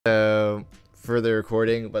for the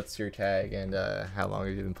recording, what's your tag and how long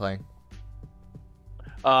have you been playing?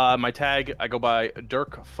 My tag, I go by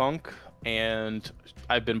DirkFunk, and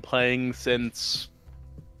I've been playing since,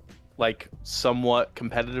 like, somewhat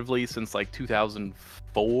competitively since, like,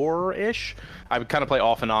 2004-ish. I would kind of play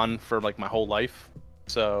off and on for, like, my whole life.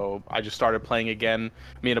 So I just started playing again.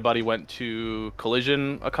 Me and a buddy went to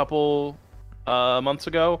Collision a couple months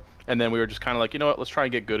ago, and then we were just kind of like, you know what, let's try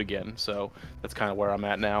and get good again. So that's kind of where I'm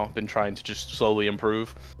at now. Been trying to just slowly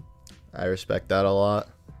improve. I respect that a lot.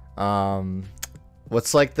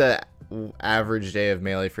 What's like the average day of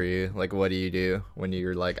Melee for you? Like, what do you do when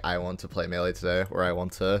you're like, I want to play Melee today, or I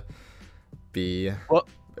want to be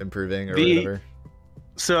improving or whatever?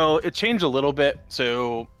 So it changed a little bit.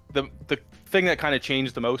 So the thing that kind of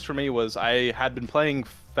changed the most for me was I had been playing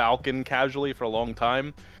Falcon casually for a long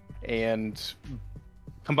time, and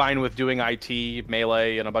combined with doing IT,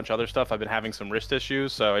 Melee, and a bunch of other stuff, I've been having some wrist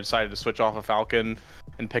issues. So I decided to switch off of Falcon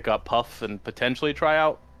and pick up Puff and potentially try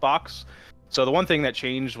out Box. So the one thing that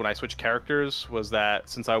changed when I switched characters was that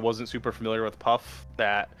since I wasn't super familiar with Puff,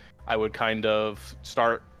 that I would kind of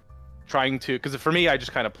start trying to, because for me, I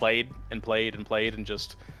just kind of played and played and played and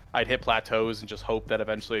just, I'd hit plateaus and just hope that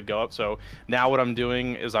eventually it'd go up. So now what I'm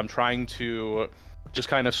doing is I'm trying to just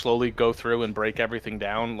kind of slowly go through and break everything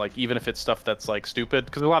down, like even if it's stuff that's like stupid,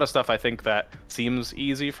 because a lot of stuff I think that seems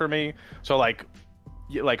easy for me. So like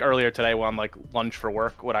earlier today when I'm like lunch for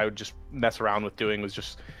work, what I would just mess around with doing was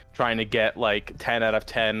just trying to get like 10 out of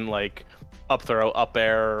 10 like up throw, up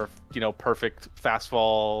air, you know, perfect fast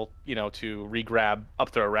fall, you know, to re-grab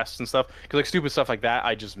up throw rests and stuff. Because like stupid stuff like that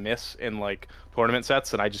I just miss in like tournament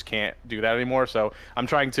sets, and I just can't do that anymore. So I'm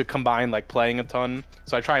trying to combine like playing a ton.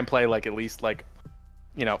 So I try and play like at least like,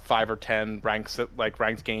 you know, 5 or 10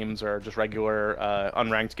 ranked games or just regular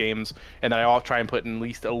unranked games, and then I'll try and put in at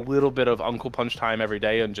least a little bit of Uncle Punch time every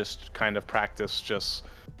day and just kind of practice just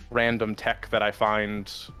random tech that I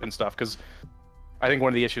find and stuff. Because I think one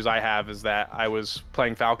of the issues I have is that I was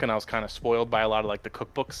playing Falcon, I was kind of spoiled by a lot of like the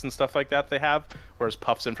cookbooks and stuff like that they have, whereas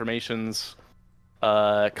Puff's information's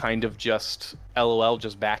kind of just LOL,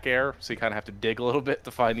 just back air, so you kind of have to dig a little bit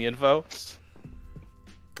to find the info.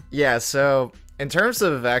 Yeah, so in terms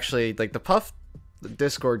of actually, like, the Puff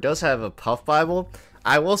Discord does have a Puff Bible.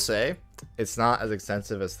 I will say it's not as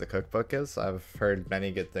extensive as the cookbook is. I've heard many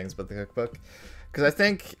good things about the cookbook. Because I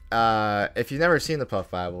think if you've never seen the Puff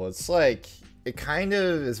Bible, it's like, it kind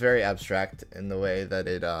of is very abstract in the way that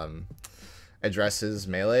it addresses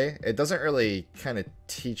Melee. It doesn't really kind of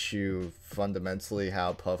teach you fundamentally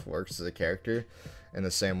how Puff works as a character in the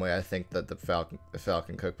same way I think that the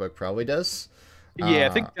Falcon cookbook probably does. Yeah, I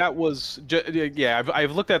think that was yeah.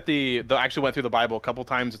 I've looked at I actually went through the Bible a couple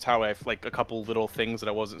times. It's how I've like a couple little things that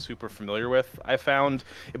I wasn't super familiar with I found,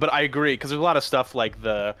 but I agree because there's a lot of stuff like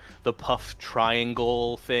the Puff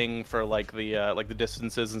triangle thing for like the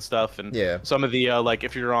distances and stuff, and yeah, some of the like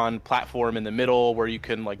if you're on platform in the middle where you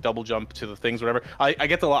can like double jump to the things, whatever. I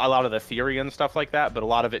get a lot of the theory and stuff like that, but a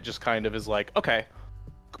lot of it just kind of is like, okay,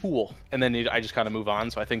 cool, and then I just kind of move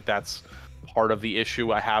on. So I think that's part of the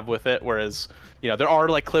issue I have with it, whereas, you know, there are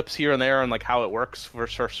like clips here and there and like how it works for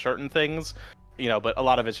certain things, you know, but a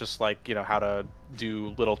lot of it's just like, you know, how to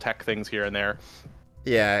do little tech things here and there.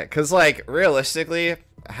 Yeah, because like realistically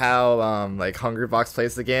how like Hungrybox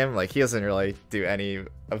plays the game, like he doesn't really do any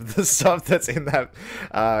of the stuff that's in that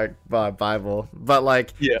Bible, but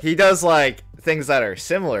like yeah, he does like things that are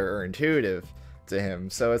similar or intuitive to him.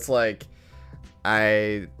 So it's like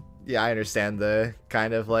I understand the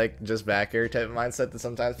kind of like just back air type of mindset that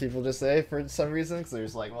sometimes people just say for some reason, because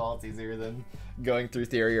there's like, well, it's easier than going through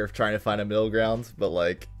theory or trying to find a middle ground. But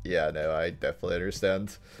like, yeah, no, I definitely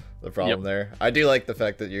understand the problem there. I do like the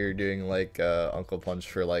fact that you're doing like Uncle Punch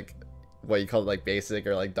for like what you call like basic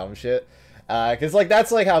or like dumb shit, because like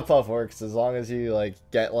that's like how Puff works. As long as you like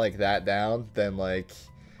get like that down, then like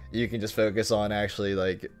you can just focus on actually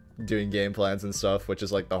like doing game plans and stuff, which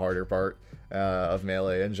is like the harder part of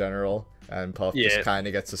Melee in general, and Puff just kind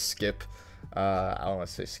of gets to skip, I don't want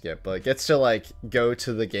to say skip, but gets to like go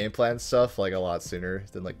to the game plan stuff like a lot sooner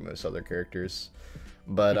than like most other characters.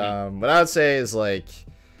 But what I would say is like,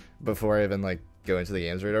 before I even like go into the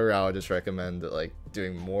games or whatever, I would just recommend like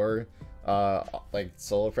doing more like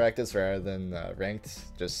solo practice rather than ranked,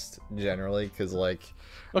 just generally, because like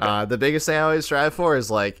the biggest thing I always strive for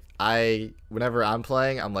is like, whenever I'm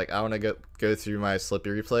playing, I'm like, I want to go through my Slippy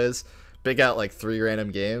replays, pick out like 3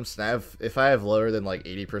 random games, and if I have lower than like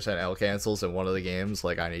 80% L cancels in one of the games,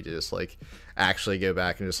 like I need to just like actually go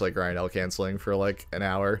back and just like grind L canceling for like an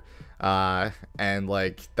hour, and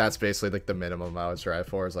like that's basically like the minimum I would strive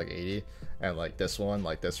for is like 80, and like this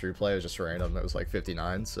replay was just random, it was like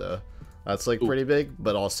 59, so That's like pretty big,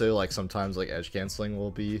 but also like sometimes like edge canceling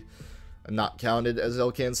will be not counted as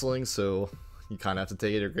L canceling, so you kind of have to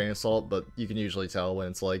take it with a grain of salt, but you can usually tell when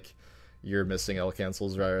it's like you're missing L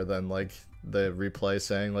cancels rather than like the replay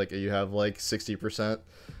saying like you have like 60%.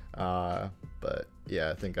 But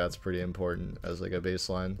yeah, I think that's pretty important as like a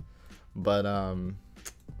baseline. But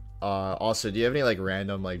also, do you have any like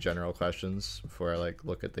random like general questions before I like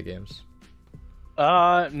look at the games?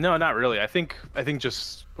 No, not really. I think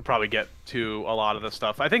just we'll probably get to a lot of the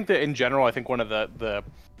stuff. I think that in general, I think one of the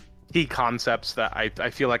key concepts that I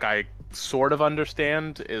feel like I sort of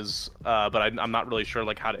understand is, but I'm not really sure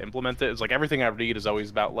like how to implement it. Is like everything I read is always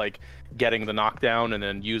about like getting the knockdown and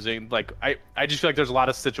then using like I just feel like there's a lot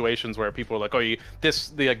of situations where people are like, oh,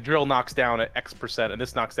 the like drill knocks down at X% and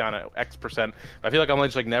this knocks down at X%. I feel like I'm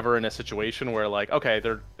just like never in a situation where like, okay,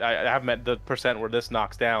 I have met the percent where this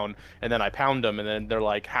knocks down and then I pound them and then they're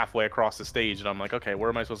like halfway across the stage and I'm like, okay, where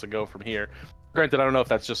am I supposed to go from here? Granted, I don't know if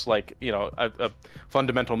that's just like, you know, a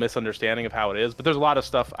fundamental misunderstanding of how it is, but there's a lot of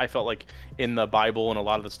stuff I felt like in the Bible and a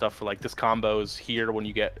lot of the stuff for like this combos here when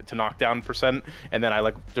you get to knockdown percent, and then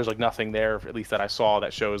there's like nothing there, at least that I saw,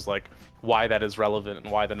 that shows like why that is relevant and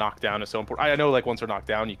why the knockdown is so important. I know like once they're knocked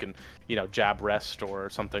down, you can, you know, jab rest or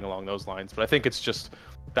something along those lines, but I think it's just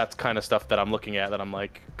that's kind of stuff that I'm looking at that I'm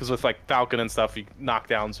like, because with like Falcon and stuff,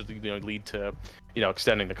 knockdowns you know lead to, you know,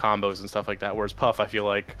 extending the combos and stuff like that, whereas Puff, I feel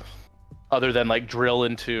like, other than like drill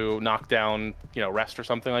into knockdown, you know, rest or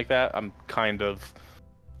something like that, I'm kind of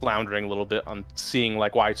floundering a little bit on seeing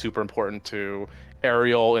like why it's super important to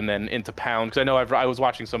aerial and then into pound. Because I know I was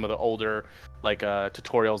watching some of the older like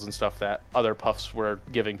tutorials and stuff that other Puffs were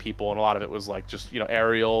giving people, and a lot of it was like just, you know,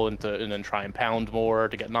 aerial and then try and pound more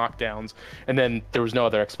to get knockdowns, and then there was no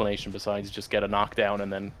other explanation besides just get a knockdown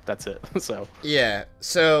and then that's it. So yeah,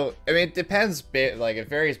 so I mean it depends, like it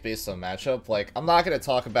varies based on matchup. Like I'm not gonna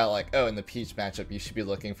talk about like, oh, in the Peach matchup you should be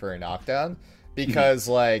looking for a knockdown, because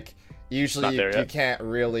like usually you can't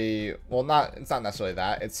really, well, it's not necessarily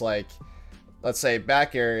that, it's like, let's say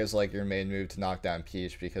back air is like your main move to knock down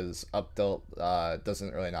Peach, because up tilt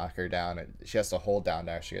doesn't really knock her down. She has to hold down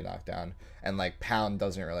to actually get knocked down. And like pound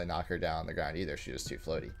doesn't really knock her down on the ground either. She's just too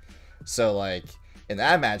floaty. So like in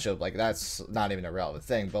that matchup, like that's not even a relevant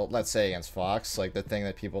thing. But let's say against Fox, like the thing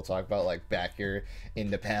that people talk about like back air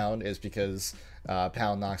into pound is because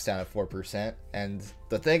pound knocks down at 4%. And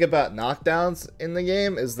the thing about knockdowns in the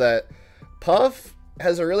game is that Puff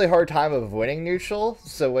has a really hard time of winning neutral,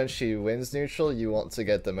 so when she wins neutral, you want to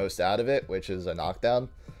get the most out of it, which is a knockdown.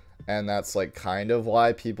 And that's like kind of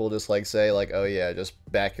why people just like say like, oh yeah, just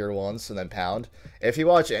back here once and then pound. If you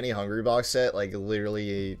watch any Hungry Box set, like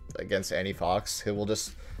literally against any Fox, he will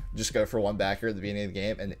just go for one backer at the beginning of the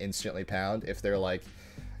game and instantly pound. If they're like,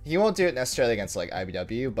 he won't do it necessarily against like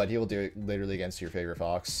IBW, but he will do it literally against your favorite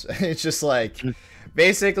Fox. It's just like,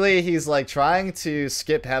 basically he's like trying to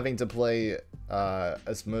skip having to play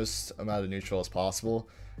as most amount of neutral as possible,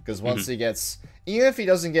 because once he gets, even if he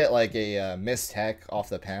doesn't get like a missed heck off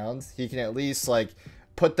the pound, he can at least like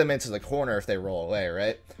put them into the corner if they roll away,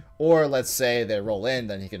 right? Or let's say they roll in,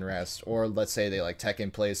 then he can rest. Or let's say they like tech in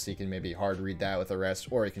place, so he can maybe hard read that with a rest,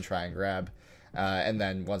 or he can try and grab. And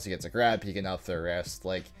then once he gets a grab, he can up the rest.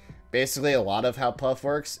 Like basically a lot of how Puff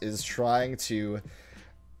works is trying to,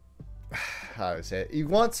 how do I say it? You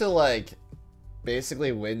want to like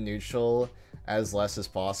basically win neutral as less as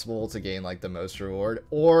possible to gain like the most reward.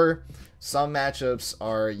 Or some matchups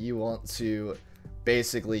are you want to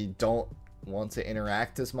basically don't want to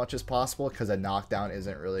interact as much as possible, because a knockdown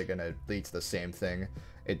isn't really going to lead to the same thing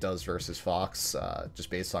it does versus Fox, just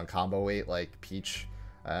based on combo weight. Like Peach,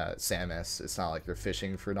 Samus, it's not like you're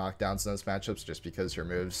fishing for knockdowns in those matchups, just because your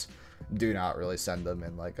moves do not really send them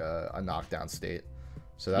in like a knockdown state.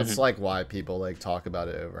 So that's like why people like talk about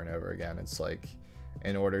it over and over again. It's like,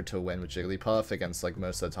 in order to win with Jigglypuff against like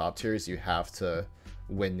most of the top tiers, you have to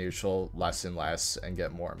win neutral less and less and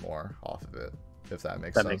get more and more off of it, if that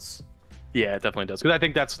makes sense. Yeah, it definitely does. Because I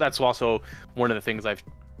think that's also one of the things I've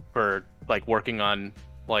for like working on,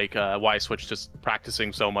 like why I switched just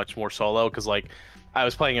practicing so much more solo. Because like I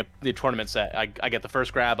was playing the tournament set, I get the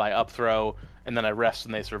first grab, I up throw, and then I rest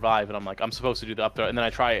and they survive, and I'm like, I'm supposed to do the up throw, and then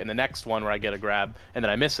I try it in the next one where I get a grab and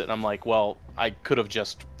then I miss it, and I'm like, well, I could have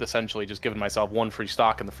just essentially just given myself one free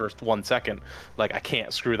stock in the first 1 second. Like I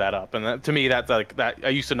can't screw that up. And that, to me, that's like that. I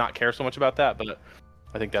used to not care so much about that, but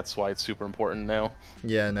I think that's why it's super important now.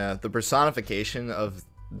 Yeah, no, the personification of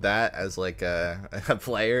that as like a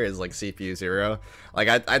player is like CPU Zero. Like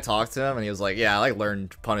I talked to him and he was like, yeah, I like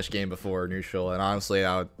learned punish game before neutral, and honestly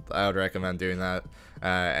I would recommend doing that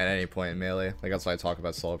at any point in Melee. Like that's why I talk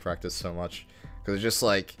about solo practice so much, because it's just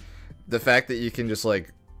like the fact that you can just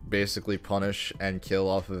like basically punish and kill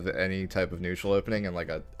off of any type of neutral opening, and like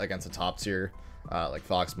against a top tier like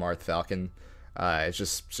Fox, Marth, Falcon. It's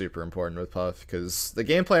just super important with Puff, because the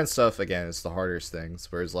game plan stuff, again, is the hardest things,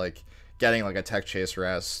 whereas like getting like a tech chase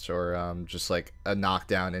rest or just like a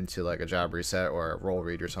knockdown into like a jab reset or a roll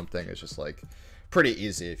read or something is just like pretty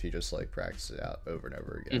easy if you just like practice it out over and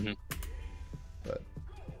over again. But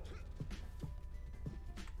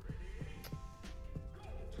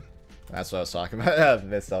that's what I was talking about.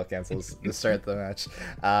 Missed all cancels to start the match.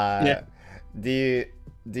 Yeah. Do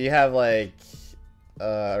you have like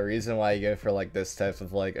a reason why you go for like this type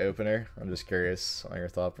of like opener? I'm just curious on your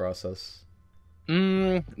thought process.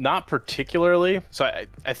 Not particularly. So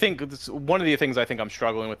I think this, one of the things I think I'm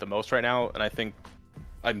struggling with the most right now, and I think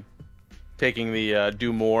I'm taking the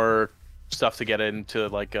do more stuff to get into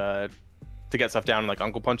like to get stuff down, like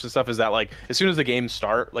Uncle Punch and stuff, is that like as soon as the games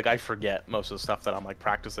start, like I forget most of the stuff that I'm like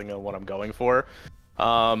practicing and what I'm going for.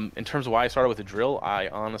 In terms of why I started with the drill, I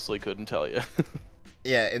honestly couldn't tell you.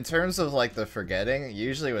 Yeah, in terms of like the forgetting,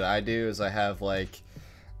 usually what I do is I have like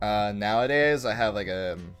nowadays I have like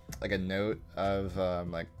a note of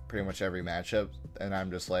like pretty much every matchup, and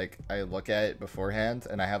I'm just like, I look at it beforehand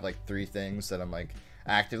and I have like 3 things that I'm like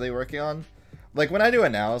actively working on. Like when I do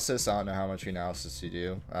analysis, I don't know how much analysis you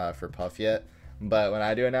do for Puff yet, but when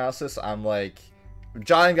I do analysis, I'm like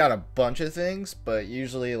jotting down a bunch of things, but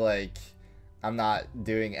usually like I'm not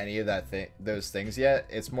doing any of those things yet.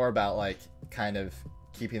 It's more about like kind of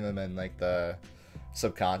keeping them in like the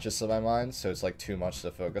subconscious of my mind, so it's like too much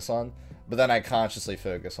to focus on. But then I consciously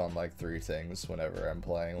focus on like 3 things whenever I'm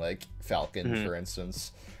playing, like Falcon, for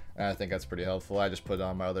instance. And I think that's pretty helpful. I just put it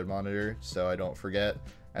on my other monitor so I don't forget.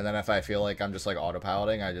 And then if I feel like I'm just like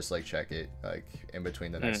autopiloting, I just like check it like in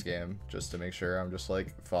between the next game just to make sure I'm just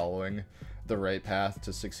like following the right path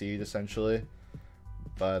to succeed, essentially.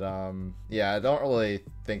 But yeah, I don't really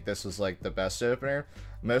think this was like the best opener.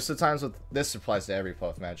 Most of the times, this applies to every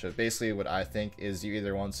Puff matchup. Basically, what I think is you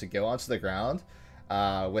either want to go onto the ground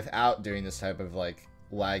without doing this type of like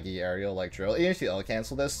laggy aerial like drill. Even if you L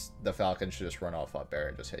cancel this, the Falcon should just run off up air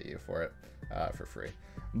and just hit you for it for free.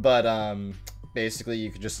 But basically,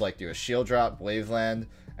 you could just like do a shield drop, wave land,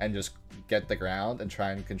 and just get the ground and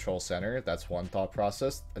try and control center. That's one thought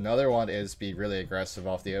process. Another one is be really aggressive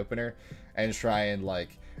off the opener and try and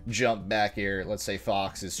like jump back here. Let's say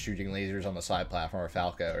Fox is shooting lasers on the side platform, or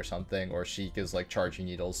Falco or something, or Sheik is like charging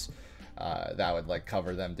needles. That would like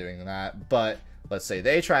cover them doing that. But let's say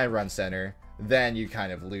they try and run center, then you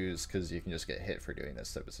kind of lose because you can just get hit for doing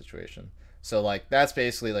this type of situation. So like that's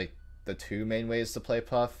basically like the 2 main ways to play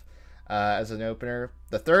Puff as an opener.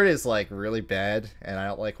 The third is like really bad, and I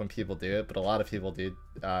don't like when people do it, but a lot of people do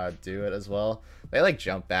it as well. They like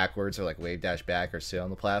jump backwards or like wave dash back or sit on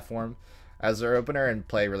the platform as their opener and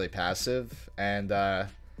play really passive. And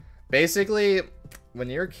basically when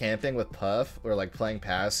you're camping with Puff or like playing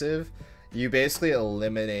passive, you basically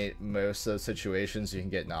eliminate most of those situations you can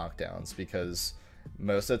get knockdowns, because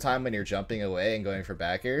most of the time when you're jumping away and going for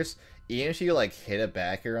back airs, even if you like hit a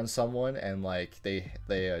back air on someone and like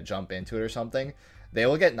they jump into it or something, they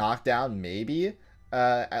will get knocked down maybe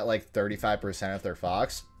at like 35% of their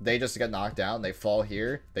Fox. They just get knocked down, they fall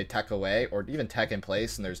here, they tech away, or even tech in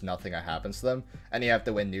place, and there's nothing that happens to them, and you have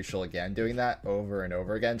to win neutral again doing that over and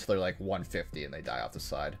over again until they're like 150 and they die off the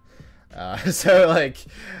side. So like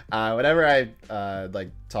whenever I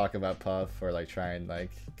like talk about Puff or like try and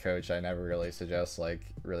like coach, I never really suggest like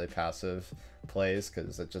really passive plays,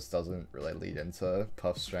 because it just doesn't really lead into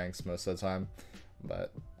Puff's strengths most of the time.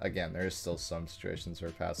 But again, there's still some situations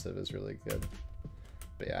where passive is really good.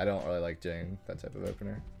 But yeah, I don't really like doing that type of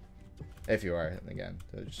opener. If you are, again,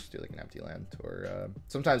 just do like an empty land, or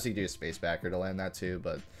sometimes you can do a space backer to land that too,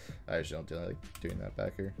 but I usually don't do like doing that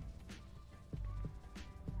backer.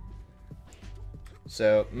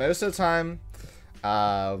 So most of the time,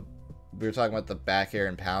 we were talking about the back air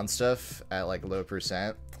and pound stuff at like low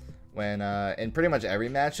percent. When in pretty much every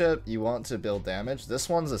matchup, you want to build damage. This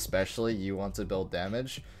one's especially, you want to build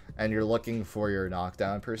damage, and you're looking for your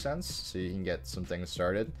knockdown percents so you can get some things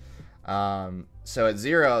started. So at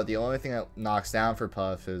 0, the only thing that knocks down for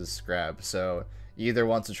Puff is grab. So you either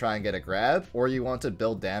want to try and get a grab, or you want to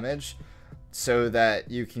build damage so that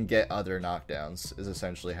you can get other knockdowns, is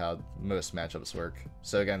essentially how most matchups work.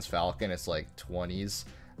 So against Falcon, it's like 20s.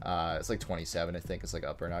 It's like 27, I think. It's like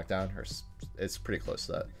upper knockdown, or it's pretty close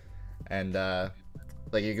to that. And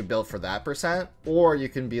like you can build for that percent, or you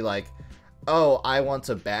can be like, oh, I want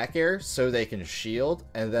to back air so they can shield,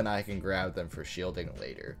 and then I can grab them for shielding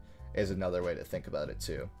later, is another way to think about it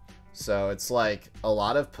too. So it's like a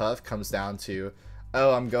lot of Puff comes down to,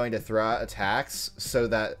 oh, I'm going to throw out attacks so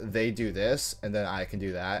that they do this, and then I can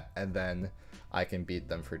do that, and then I can beat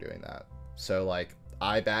them for doing that. So, like,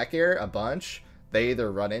 I back air a bunch, they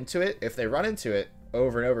either run into it. If they run into it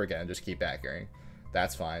over and over again, just keep back airing.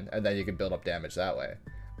 That's fine, and then you can build up damage that way.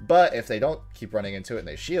 But if they don't keep running into it and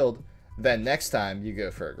they shield, then next time you go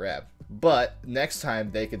for a grab. But next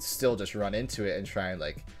time they could still just run into it and try and,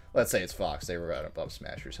 like, let's say it's Fox, they were out of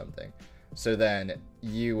Fsmash or something. So then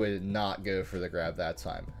you would not go for the grab that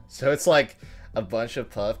time. So it's like a bunch of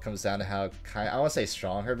Puff comes down to how kind of, I want to say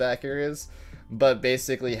strong her back air is, but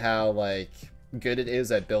basically how like good it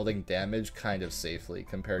is at building damage kind of safely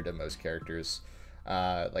compared to most characters.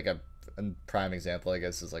 Like a prime example, I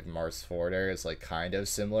guess, is like Mars forward air is like kind of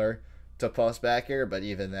similar to Puff's back air, but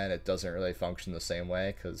even then it doesn't really function the same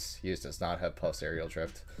way because he does not have Puff's aerial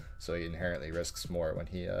drift, so he inherently risks more when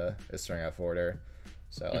he is throwing out forward air.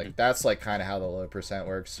 So like that's like kind of how the low percent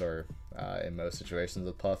works, or in most situations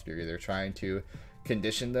with Puff, you're either trying to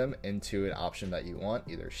condition them into an option that you want,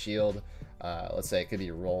 either shield, let's say it could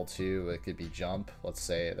be roll 2, it could be jump. Let's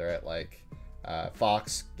say they're at like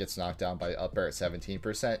Fox gets knocked down by up air at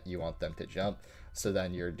 17%, you want them to jump, so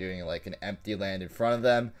then you're doing like an empty land in front of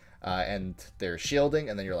them, and they're shielding,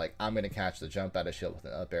 and then you're like, I'm gonna catch the jump out of shield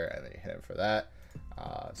with an up air, and then you hit him for that.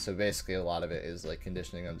 So basically a lot of it is like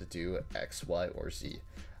conditioning them to do X, Y, or Z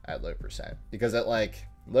at low percent, because at like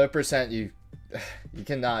low percent you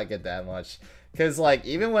cannot get that much, because like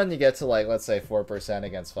even when you get to like let's say 4%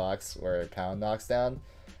 against Fox where Pound knocks down,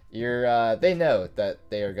 you're they know that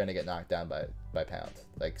they are going to get knocked down by Pound,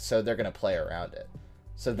 like, so they're going to play around it.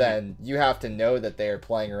 So then you have to know that they are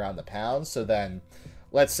playing around the Pound, so then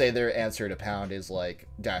let's say their answer to Pound is like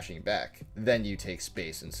dashing back, then you take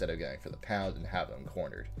space instead of going for the Pound and have them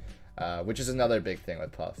cornered, which is another big thing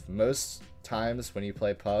with Puff. Most times when you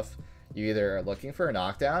play Puff, you either are looking for a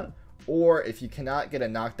knockdown, or if you cannot get a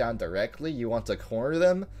knockdown directly, you want to corner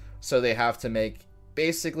them, so they have to make,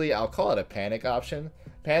 basically, I'll call it a panic option.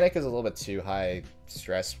 Panic is a little bit too high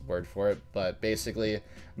stress word for it, but basically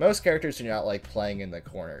most characters do not like playing in the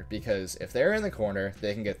corner, because if they're in the corner,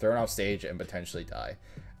 they can get thrown off stage and potentially die,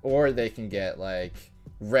 or they can get like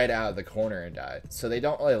read out of the corner and die. So they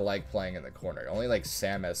don't really like playing in the corner. Only like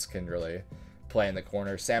Samus can really play in the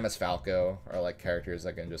corner. Samus, Falco are like characters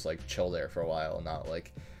that can just like chill there for a while and not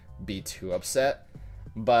like be too upset.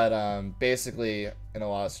 But basically in a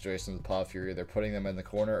lot of situations with Puff, you're either putting them in the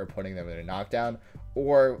corner or putting them in a knockdown,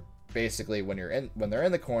 or basically when they're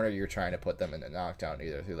in the corner, you're trying to put them in a knockdown,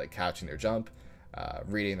 either through like catching their jump,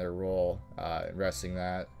 reading their roll, resting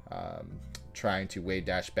that, trying to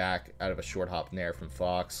Wavedash back out of a short hop Nair from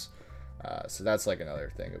Fox. So that's like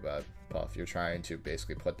another thing about Puff. You're trying to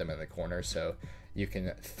basically put them in the corner so you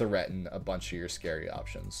can threaten a bunch of your scary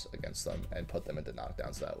options against them and put them into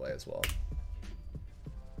knockdowns that way as well.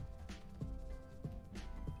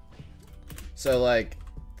 So like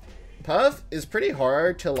Puff is pretty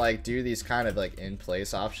hard to like do these kind of like in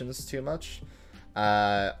place options too much.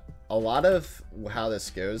 A lot of how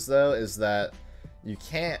this goes though is that you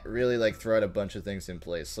can't really like throw out a bunch of things in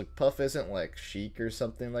place. Like Puff isn't like Sheik or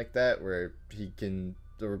something like that, where he can,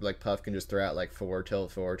 or like Puff can just throw out like forward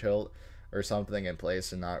tilt or something in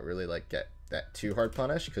place and not really like get that too hard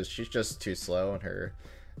punished, because she's just too slow and her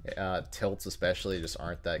tilts especially just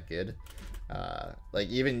aren't that good. Like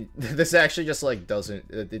even this actually just like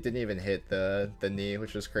it didn't even hit the knee,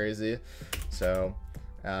 which was crazy. So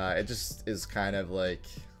it just is kind of like,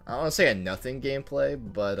 I don't want to say a nothing gameplay,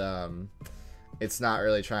 but it's not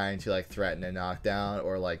really trying to like threaten a knockdown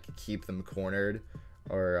or like keep them cornered,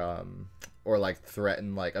 or like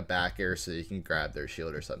threaten like a back air so you can grab their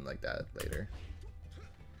shield or something like that later.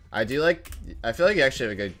 I feel like you actually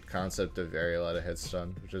have a good concept of very a lot of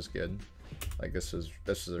hitstun, which is good. Like this was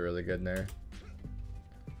a really good Nair.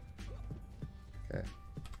 Okay.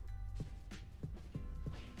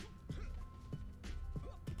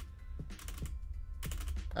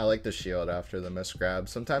 I like the shield after the miss grab.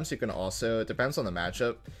 Sometimes you can also, it depends on the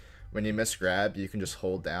matchup, when you miss grab, you can just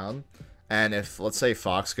hold down. And if, let's say,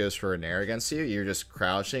 Fox goes for a Nair against you, you're just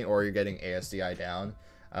crouching, or you're getting ASDI down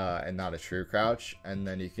and not a true crouch, and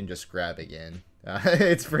then you can just grab again.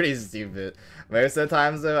 It's pretty stupid. Most of the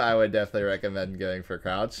times, though, I would definitely recommend going for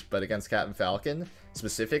crouch, but against Captain Falcon,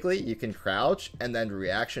 specifically, you can crouch and then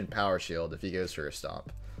reaction power shield if he goes for a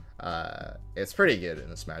stomp. It's pretty good in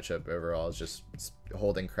this matchup overall. It's just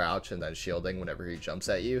holding crouch and then shielding whenever he jumps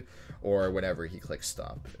at you, or whenever he clicks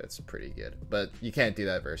stomp. It's pretty good, but you can't do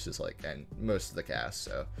that versus like and most of the cast,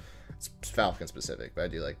 so it's Falcon specific, but I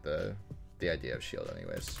do like the idea of shield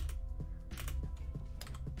anyways.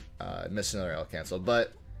 Missed another L cancel,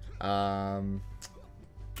 but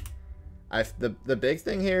The big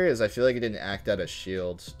thing here is I feel like it didn't act out a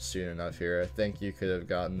shield soon enough here. I think you could have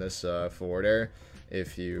gotten this forward air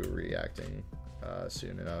if you were reacting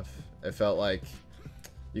soon enough. It felt like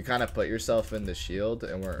you kind of put yourself in the shield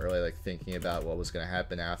and weren't really like thinking about what was going to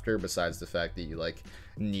happen after, besides the fact that you like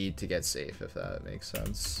need to get safe, if that makes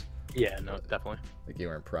sense. Yeah, no, definitely. Like you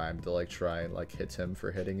weren't primed to like try and like hit him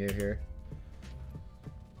for hitting you here.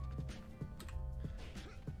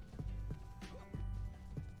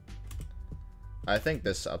 I think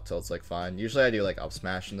this up tilt's like fine. Usually I do like up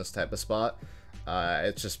smash in this type of spot.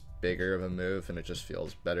 It's just bigger of a move and it just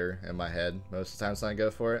feels better in my head most of the times when I go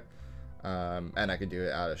for it. And I can do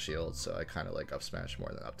it out of shield, so I kind of like up smash more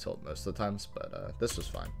than up tilt most of the times. But this was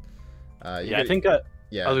fine. Yeah, I think.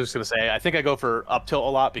 Yeah, I was just gonna say I think I go for up tilt a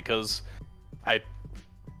lot because I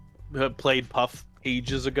played Puff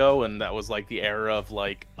ages ago, and that was like the era of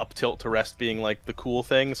like up tilt to rest being like the cool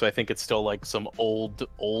thing. So I think it's still like some old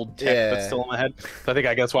tech that's still in my head. So I think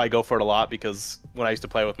that's why I go for it a lot, because when I used to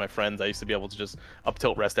play with my friends, I used to be able to just up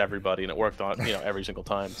tilt rest everybody, and it worked on every single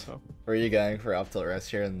time. So were you going for up tilt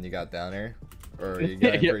rest here and then you got down air, or were you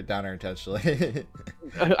going for down air intentionally?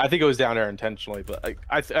 I think it was down air intentionally, but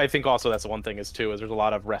I think also that's the one thing is there's a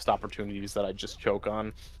lot of rest opportunities that I just choke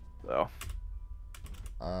on. So.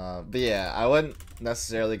 But yeah, I wouldn't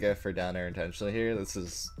necessarily go for down air intentionally here. This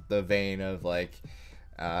is the vein of like,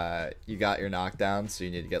 you got your knockdown, so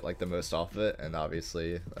you need to get like the most off of it, and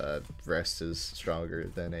obviously, rest is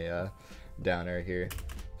stronger than a down air here.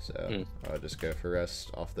 So I'll just go for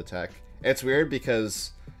rest off the tech. It's weird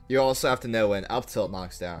because you also have to know when up tilt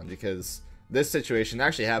knocks down, because this situation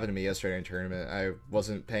actually happened to me yesterday in a tournament. I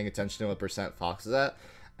wasn't paying attention to what percent Fox is at,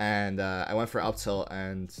 and I went for up tilt,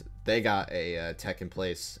 and they got a tech in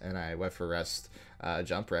place, and I went for rest,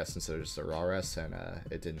 jump rest instead of just a raw rest, and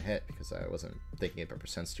it didn't hit because I wasn't thinking about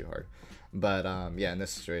percents too hard. But yeah, in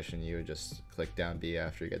this situation, you would just click down B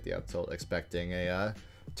after you get the up tilt, expecting a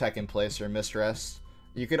tech in place or missed rest.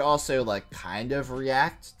 You could also like kind of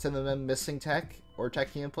react to them missing tech or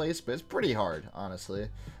teching in place, but it's pretty hard, honestly.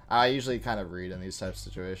 I usually kind of read in these types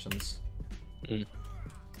of situations.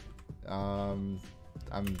 I'm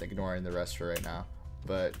ignoring the rest for right now.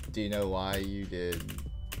 But do you know why you did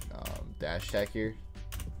dash tech here?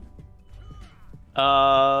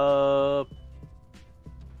 I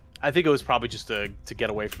think it was probably just to get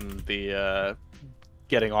away from the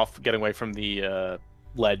getting away from the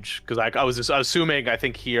ledge, because I was assuming I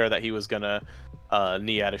think here that he was gonna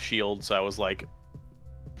knee out a shield, so I was like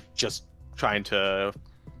just trying to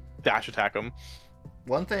dash attack him.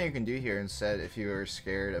 One thing you can do here instead, if you are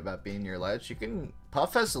scared about being near ledge, you can...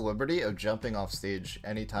 Puff has the liberty of jumping off stage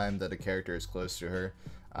anytime that a character is close to her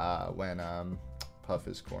when Puff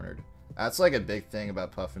is cornered. That's like a big thing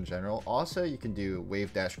about Puff in general. Also, you can do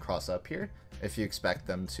Wavedash cross up here if you expect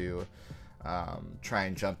them to try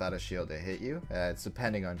and jump out of shield to hit you. It's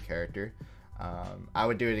depending on character. I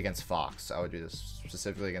would do it against Fox. I would do this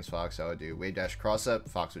specifically against Fox. I would do Wavedash cross up,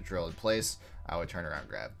 Fox would drill in place, I would turn around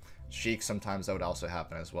grab. Sheik, sometimes that would also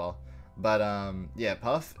happen as well. But yeah,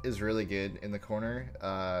 Puff is really good in the corner.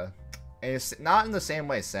 And it's not in the same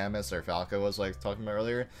way Samus or Falco was like talking about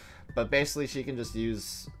earlier, but basically she can just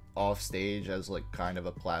use off stage as like kind of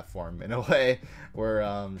a platform in a way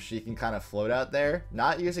where she can kind of float out there,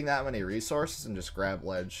 not using that many resources, and just grab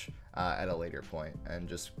ledge at a later point and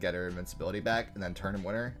just get her invincibility back, and then turn and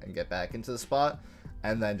winner and get back into the spot,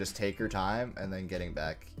 and then just take your time and then getting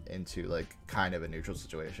back into like kind of a neutral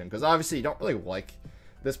situation, because obviously you don't really like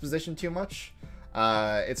this position too much.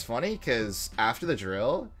 It's funny because after the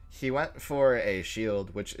drill he went for a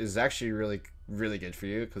shield, which is actually really good for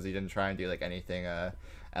you because he didn't try and do like anything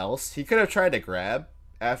else. He could have tried to grab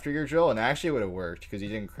after your drill and actually would have worked because he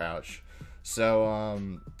didn't crouch.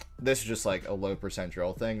 So this is just like a low percent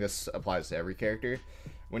drill thing. This applies to every character.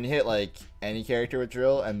 When you hit like any character with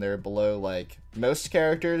drill and they're below like most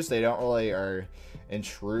characters, they don't really are in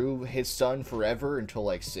true hit stun forever until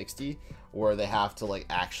like 60, or they have to like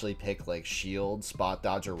actually pick like shield, spot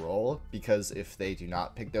dodge, or roll, because if they do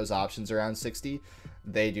not pick those options around 60,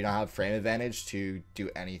 they do not have frame advantage to do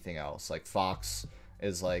anything else. Like Fox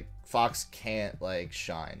can't like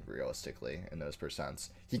shine realistically in those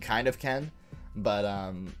percents. He kind of can, but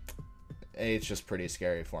it's just pretty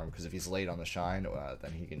scary for him because if he's late on the shine,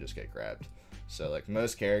 then he can just get grabbed. So like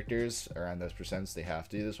most characters around those percents, they have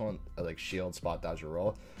to do this one, like shield, spot dodge, or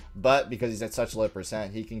roll. But because he's at such a low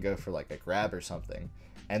percent, he can go for like a grab or something.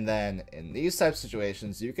 And then in these types of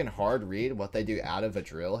situations, you can hard read what they do out of a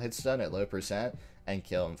drill hit stun at low percent and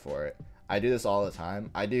kill him for it. I do this all the time.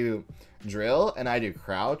 I do drill and I do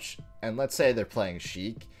crouch, and let's say they're playing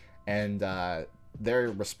Sheik, and their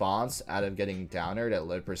response out of getting downered at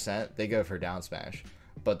low percent, they go for down smash.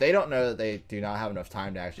 But they don't know that they do not have enough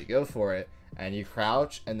time to actually go for it, and you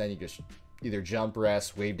crouch, and then you just either jump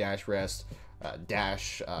rest, wave dash rest,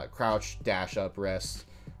 dash, crouch, dash up rest,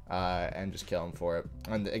 and just kill them for it.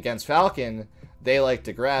 And against Falcon, they like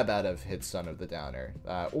to grab out of hitstun of the downer,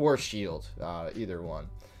 or shield, either one.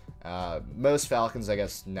 Most Falcons, I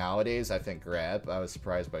guess, nowadays, I think grab. I was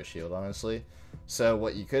surprised by shield, honestly. So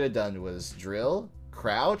what you could have done was drill,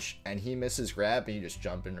 crouch, and he misses grab, and you just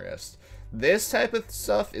jump and wrist. This type of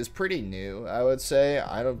stuff is pretty new, I would say.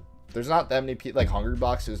 There's not that many people, like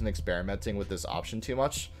Hungrybox isn't experimenting with this option too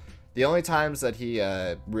much. The only times that he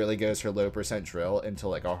really goes for low percent drill into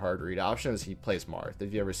like a hard read option is he plays Marth.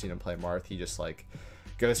 If you ever seen him play Marth, he just like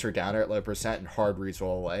goes for downer at low percent and hard reads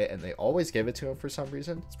roll away, and they always give it to him for some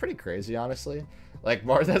reason. It's pretty crazy, honestly. Like,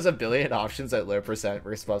 Marth has a billion options at low percent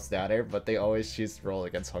versus buffs downer, but they always choose to roll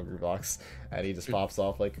against Hungrybox, and he just pops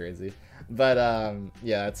off like crazy. But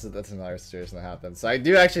yeah, that's another situation that happens. So I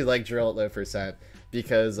do actually like drill at low percent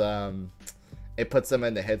because it puts them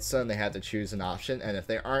in the hitstun. They have to choose an option, and if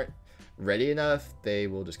they aren't ready enough, they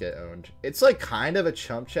will just get owned. It's like kind of a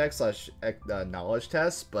chump check slash knowledge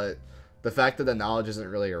test, but the fact that the knowledge isn't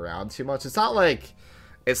really around too much, it's not like,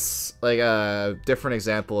 it's like a different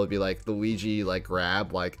example would be like Luigi like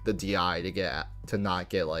grab like the DI to not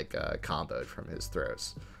get like comboed from his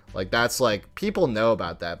throws. Like that's like, people know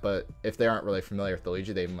about that, but if they aren't really familiar with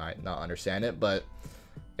Luigi, they might not understand it. But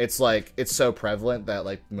it's like, it's so prevalent that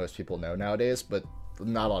like most people know nowadays, but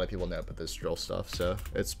not a lot of people know about this drill stuff, so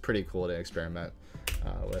it's pretty cool to experiment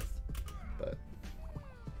with. But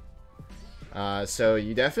so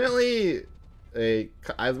you definitely,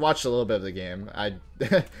 I watched a little bit of the game,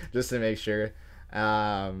 just to make sure.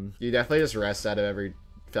 You definitely just rest out of every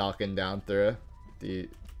Falcon down throw. Do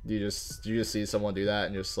you just see someone do that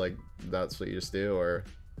and just like that's what you just do, or?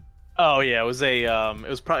 Oh yeah, it was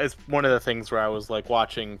probably, it's one of the things where I was like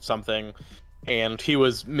watching something, and he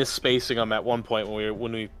was misspacing him at one point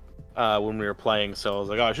when we were playing. So I was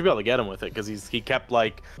like, oh, I should be able to get him with it, because he kept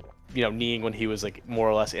like, you know, kneeing when he was like more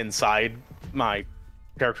or less inside my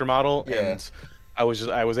character model, yeah. And I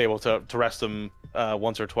was able to rest him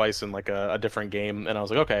once or twice in like a different game, and I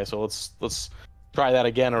was like, okay, so let's try that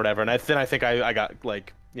again or whatever. And then I think I got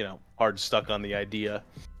like, you know, hard stuck on the idea.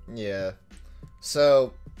 Yeah.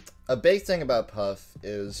 So a big thing about Puff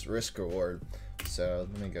is risk reward. So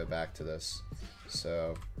let me go back to this.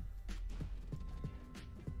 So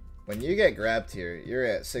when you get grabbed here, you're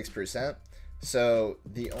at 6%. So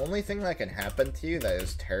the only thing that can happen to you that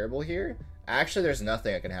is terrible here, actually there's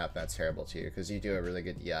nothing that can happen that's terrible to you because you do a really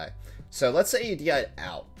good DI. So let's say you DI'd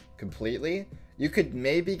out completely, you could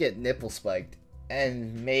maybe get nipple spiked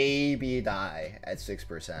and maybe die at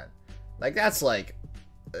 6%. Like that's like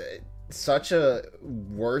such a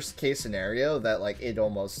worst case scenario that like it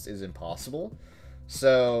almost is impossible.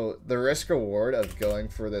 So the risk reward of going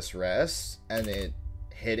for this rest and it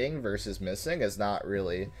hitting versus missing is not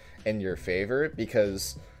really in your favor,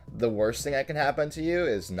 because the worst thing that can happen to you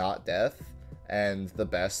is not death, and the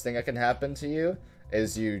best thing that can happen to you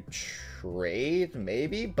is you trade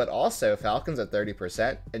maybe, but also Falcon's at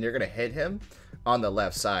 30% and you're gonna hit him on the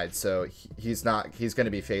left side, so he's gonna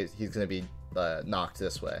be knocked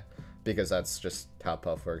this way, because that's just how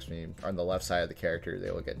Puff works. When you're on the left side of the character,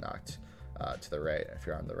 they will get knocked to the right. If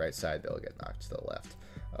you're on the right side, they'll get knocked to the left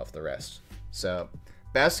of the rest. So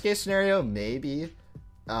best case scenario, maybe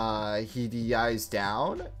he DIs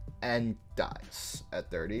down and dies at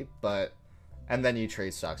 30, and then you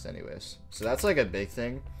trade stocks anyways. So that's like a big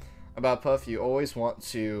thing about Puff. You always want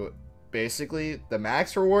to, basically, the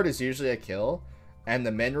max reward is usually a kill, and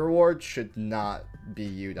the min reward should not be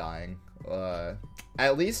you dying.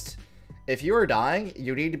 At least if you are dying,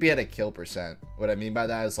 you need to be at a kill percent. What I mean by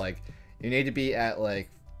that is like, you need to be at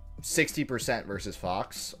like 60% versus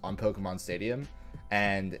Fox on Pokemon Stadium,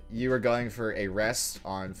 and you are going for a rest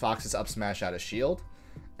on Fox's up smash out of shield,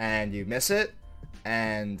 and you miss it,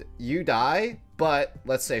 and you die, but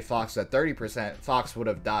let's say Fox at 30%, Fox would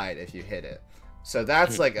have died if you hit it. So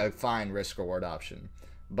that's like a fine risk reward option.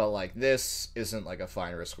 But like this isn't like a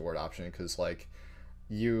fine risk reward option, because like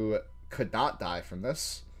you could not die from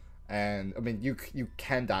this, and I mean you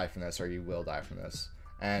can die from this, or you will die from this.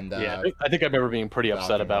 And yeah, I think I remember being pretty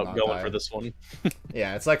upset about going for this one.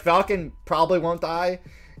 Yeah, it's like Falcon probably won't die,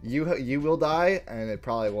 you will die, and it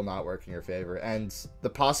probably will not work in your favor. And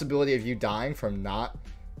the possibility of you dying from not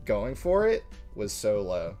going for it was so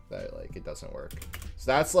low that like it doesn't work.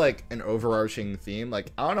 So that's like an overarching theme.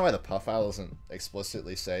 Like I don't know why the Puff file doesn't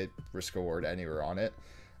explicitly say risk reward anywhere on it.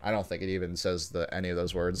 I don't think it even says any of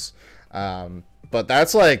those words. But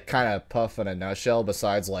that's like kind of Puff in a nutshell.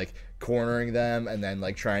 Besides like cornering them and then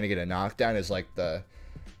like trying to get a knockdown is like the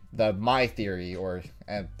my theory,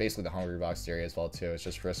 and basically the Hungry Box theory as well too. It's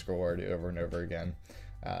just risk reward over and over again.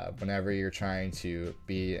 Whenever you're trying to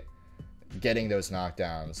be getting those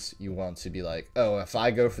knockdowns, you want to be like, oh, if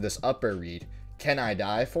I go for this upper read, can I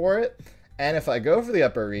die for it? And if I go for the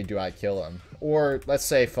upper read, do I kill him? Or let's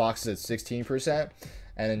say Fox is at 16%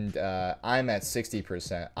 and I'm at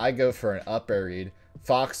 60%. I go for an up air read.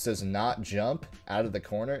 Fox does not jump out of the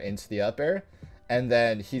corner into the up air, and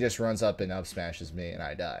then he just runs up and up smashes me and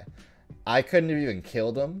I die. I couldn't have even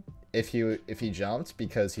killed him if he jumped,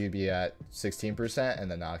 because he'd be at 16% and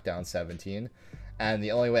the knockdown 17. And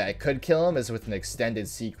the only way I could kill him is with an extended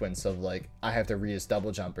sequence of like, I have to read his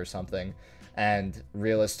double jump or something. And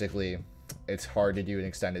realistically, it's hard to do an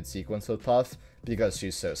extended sequence with Puff because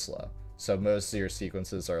she's so slow. So most of your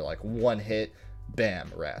sequences are like one hit,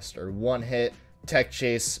 bam, rest, or one hit, tech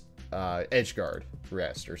chase, Edgeguard,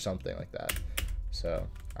 rest, or something like that. So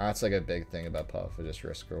that's like a big thing about Puff, is just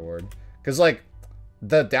risk reward. Because like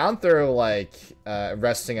the down throw, like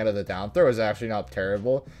resting out of the down throw is actually not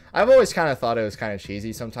terrible. I've always kind of thought it was kind of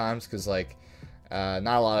cheesy sometimes, because like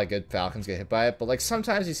not a lot of good Falcons get hit by it, but like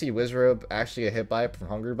sometimes you see Wizrobe actually get hit by it from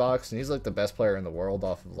Hungry Box, and he's like the best player in the world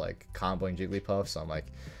off of like comboing Jigglypuff. So I'm like,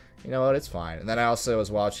 you know what, it's fine. And then I also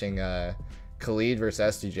was watching Khalid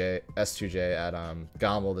versus S2J at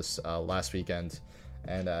Gommel this last weekend,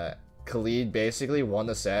 and Khalid basically won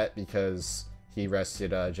the set because he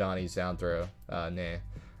rested Johnny's down throw, Nair,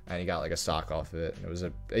 and he got like a stock off of it. And it was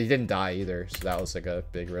he didn't die either, so that was like a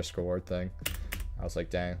big risk reward thing. I was like,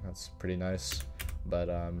 dang, that's pretty nice. But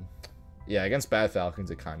yeah, against bad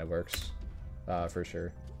Falcons it kind of works, for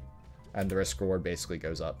sure. And the risk reward basically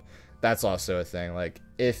goes up. That's also a thing. Like,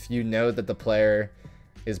 if you know that the player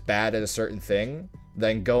is bad at a certain thing,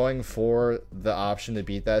 then going for the option to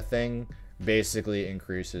beat that thing basically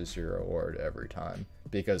increases your reward every time,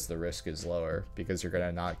 because the risk is lower, because you're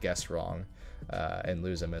gonna not guess wrong and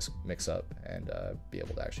lose a mix up and be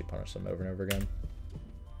able to actually punish them over and over again.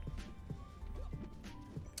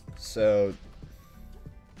 So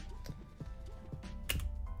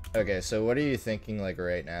okay, so what are you thinking like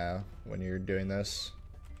right now when you're doing this?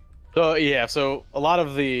 So yeah, so a lot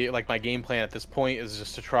of the like my game plan at this point is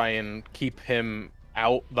just to try and keep him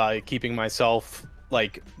out by keeping myself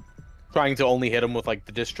like trying to only hit him with like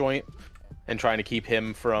the disjoint, and trying to keep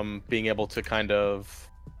him from being able to kind of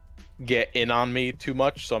get in on me too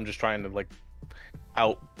much. So I'm just trying to like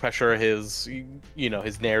out pressure his, you know,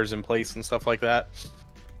 his nairs in place and stuff like that.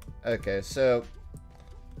 Okay, so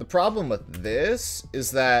the problem with this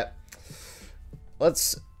is that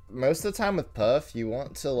most of the time with Puff, you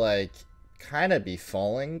want to like kind of be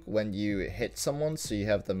falling when you hit someone, so you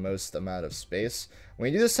have the most amount of space.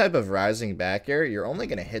 When you do this type of rising back air, you're only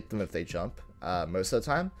going to hit them if they jump most of the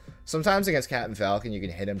time. Sometimes against Captain Falcon, you can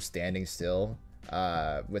hit him standing still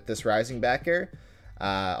with this rising back air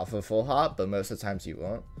off of full hop, but most of the times you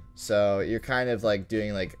won't. So you're kind of like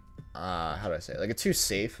doing like, how do I say it? Like a too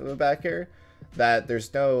safe of a back air, that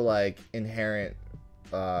there's no like inherent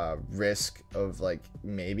risk of like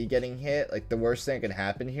maybe getting hit. Like the worst thing that can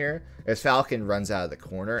happen here is Falcon runs out of the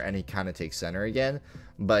corner and he kind of takes center again,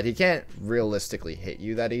 but he can't realistically hit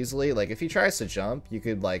you that easily. Like if he tries to jump, you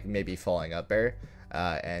could like maybe falling up air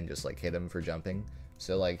and just like hit him for jumping.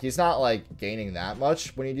 So like he's not like gaining that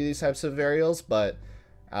much when you do these types of varials, but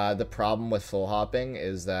the problem with full hopping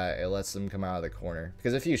is that it lets them come out of the corner,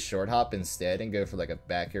 because if you short hop instead and go for like a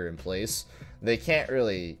back air in place, they can't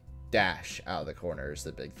really dash out of the corner is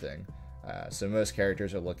the big thing. So most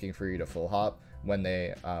characters are looking for you to full hop when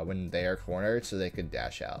they are cornered, so they could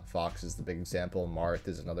dash out. Fox is the big example. Marth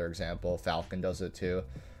is another example. Falcon does it too.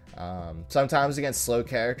 Sometimes against slow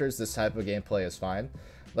characters, this type of gameplay is fine.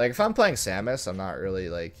 Like if I'm playing Samus, I'm not really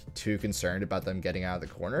like too concerned about them getting out of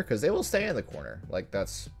the corner, because they will stay in the corner. Like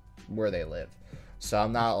that's where they live. So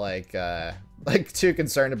I'm not like too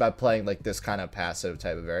concerned about playing like this kind of passive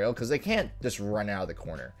type of varial, because they can't just run out of the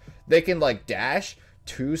corner. They can like dash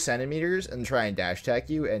 2 centimeters and try and dash attack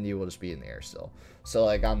you, and you will just be in the air still. So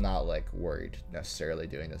like I'm not like worried necessarily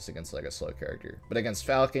doing this against like a slow character. But against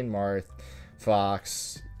Falcon, Marth,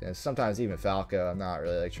 Fox, and sometimes even Falco, I'm not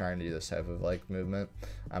really like trying to do this type of like movement.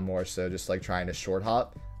 I'm more so just like trying to short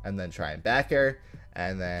hop and then try and back air,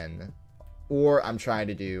 and then or I'm trying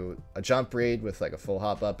to do a jump read with like a full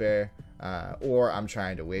hop up air, or I'm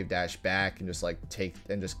trying to wave dash back and just like take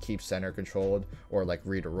and just keep center controlled, or like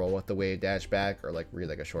read a roll with the wave dash back, or like read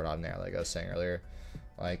like a short hop Nair like I was saying earlier.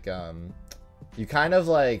 Like you kind of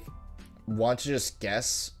like want to just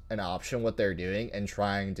guess an option what they're doing and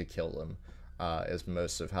trying to kill them is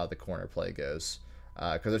most of how the corner play goes.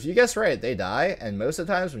 Because if you guess right, they die, and most of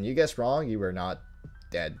the times when you guess wrong, you are not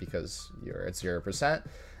dead because you're at 0%.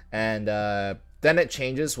 And then it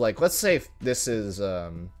changes. Like, let's say this is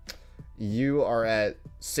you are at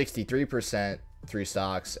 63% 3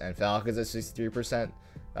 stocks and Falcon's at 63%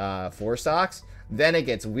 4 stocks. Then it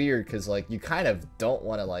gets weird because like you kind of don't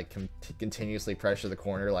want to like continuously pressure the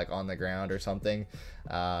corner like on the ground or something,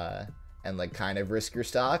 and like kind of risk your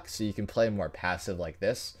stock, so you can play more passive like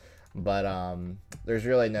this. But there's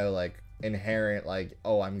really no like inherent like,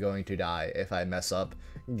 oh, I'm going to die if I mess up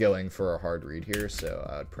going for a hard read here, so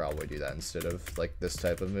I would probably do that instead of like this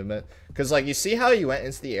type of movement. Because like you see how you went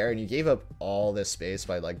into the air and you gave up all this space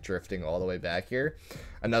by like drifting all the way back here.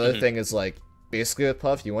 Another thing is like, basically with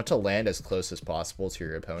Puff, you want to land as close as possible to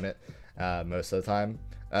your opponent most of the time.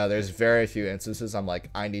 There's very few instances I'm like,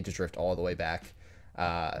 I need to drift all the way back.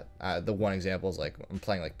 The one example is like, I'm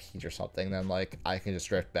playing like Peach or something, then like I can just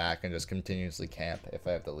drift back and just continuously camp if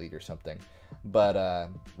I have the lead or something. But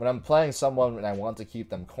when I'm playing someone and I want to keep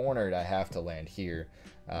them cornered, I have to land here.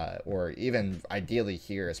 Or even ideally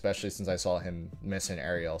here, especially since I saw him miss an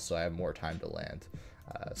aerial, so I have more time to land.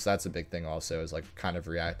 So that's a big thing also, is like kind of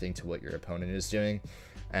reacting to what your opponent is doing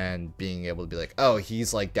and being able to be like, oh,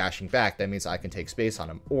 he's like dashing back, that means I can take space on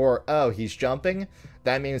him. Or, oh, he's jumping,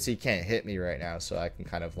 that means he can't hit me right now, so I can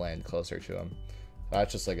kind of land closer to him. So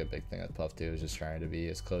that's just like a big thing that Puff too, is just trying to be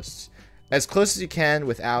as close as you can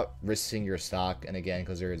without risking your stock. And again,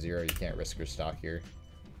 because you're at 0, you can't risk your stock here.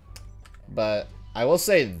 But I will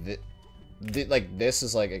say like this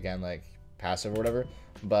is like, again, like passive or whatever.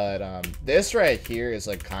 But this right here is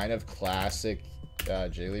like kind of classic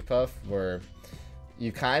Jigglypuff, where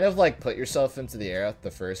you kind of like put yourself into the air at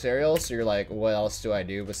the first aerial, so you're like, what else do I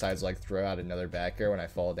do besides like throw out another back air when I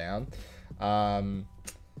fall down?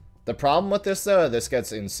 The problem with this though, this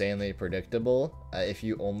gets insanely predictable if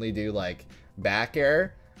you only do like back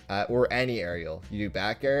air or any aerial. You do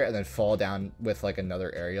back air and then fall down with like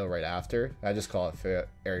another aerial right after. I just call it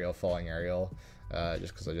aerial falling aerial.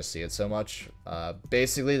 Just because I just see it so much.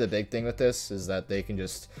 Basically, the big thing with this is that they can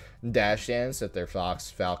just dash dance at their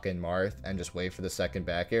Fox, Falcon, Marth, and just wait for the second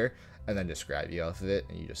back air, and then just grab you off of it,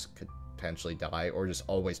 and you just could potentially die, or just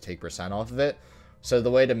always take percent off of it. So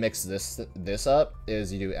the way to mix this up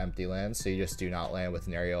is you do empty land, so you just do not land with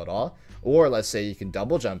an aerial at all. Or let's say you can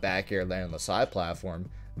double jump back air, land on the side platform,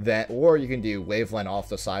 or you can do wave land off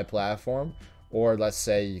the side platform, or let's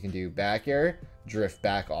say you can do back air, drift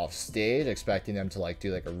back off stage, expecting them to like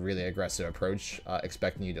do like a really aggressive approach,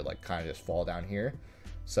 expecting you to like kind of just fall down here.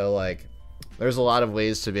 So like there's a lot of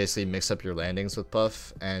ways to basically mix up your landings with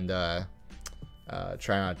Puff, and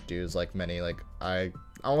try not to do as like many, like I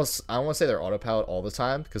don't want to say they're autopilot all the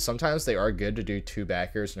time, because sometimes they are good to do 2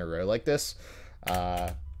 back airs in a row like this,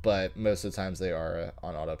 but most of the times they are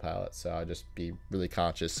on autopilot. So I'll just be really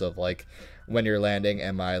conscious of like, when you're landing,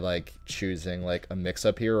 am I like choosing like a mix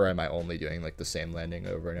up here, or am I only doing like the same landing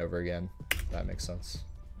over and over again? If that makes sense.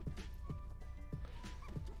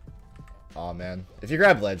 Oh man, if you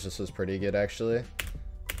grab ledge, this was pretty good actually.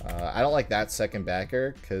 I don't like that second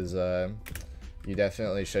backer, because you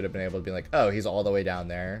definitely should have been able to be like, oh, he's all the way down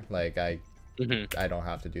there, like I don't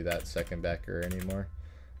have to do that second backer anymore.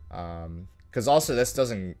 Because also this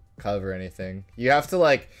doesn't cover anything. You have to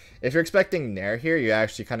like, if you're expecting Nair here, you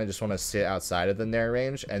actually kind of just want to sit outside of the Nair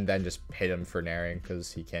range and then just hit him for Nairing,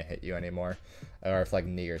 because he can't hit you anymore. Or if like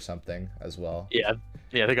knee or something as well. Yeah,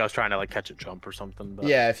 I think I was trying to like catch a jump or something. But...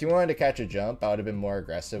 yeah, if you wanted to catch a jump, I would have been more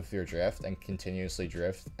aggressive with your drift and continuously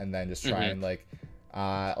drift, and then just try and like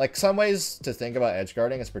some ways to think about edge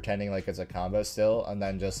guarding is pretending like it's a combo still, and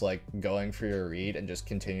then just like going for your read and just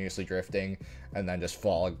continuously drifting, and then just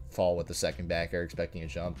fall with the second back air expecting a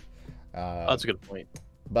jump. That's a good point.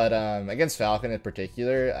 But against Falcon in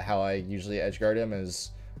particular, how I usually edge guard him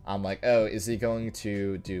is, I'm like, oh, is he going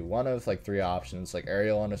to do one of like 3 options, like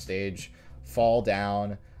aerial on a stage, fall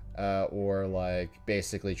down, or like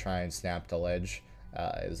basically try and snap to ledge.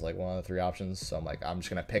 Is like one of the 3 options. So I'm like, I'm just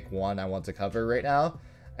gonna pick one I want to cover right now,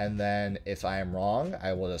 and then if I am wrong,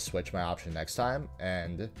 I will just switch my option next time,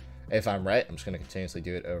 and if I'm right, I'm just gonna continuously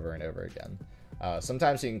do it over and over again.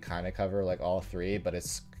 Sometimes you can kind of cover like all 3, but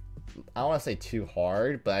it's, I don't want to say too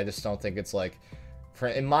hard, but I just don't think it's like,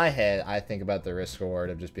 in my head, I think about the risk reward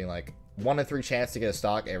of just being like 1 in 3 chance to get a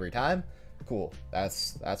stock every time. Cool,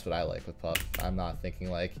 that's what I like with Puff. I'm not thinking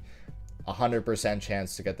like 100%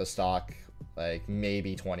 chance to get the stock, like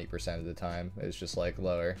maybe 20% of the time. It's just like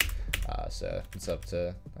lower. So it's up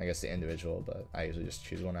to, I guess, the individual, but I usually just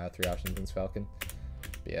choose 1 out of 3 options against Falcon.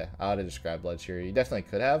 But yeah, I would have just grabbed Ledge here. You definitely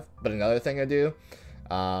could have. But another thing I do,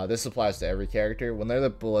 this applies to every character. When they're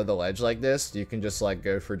below the ledge like this, you can just like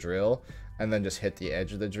go for drill and then just hit the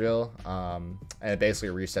edge of the drill. And it basically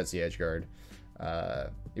resets the edge guard.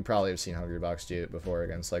 You probably have seen Hungrybox do it before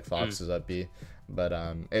against like Fox's up B. But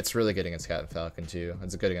it's really good against Cat and Falcon too.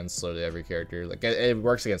 It's good against literally every character. Like it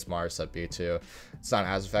works against Mars up B too. It's not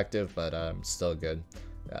as effective, but still good.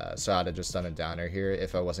 So I'd have just done a downer here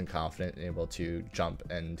if I wasn't confident and able to jump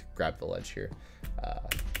and grab the ledge here.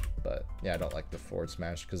 But yeah, I don't like the forward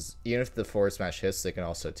smash because even if the forward smash hits, they can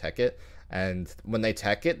also tech it. And when they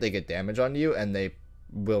tech it, they get damage on you and they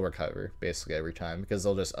will recover basically every time because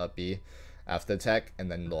they'll just up B after the tech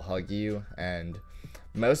and then they'll hug you. And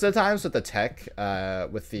most of the times with the tech,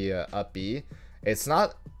 with the up B, it's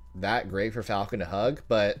not that great for Falcon to hug,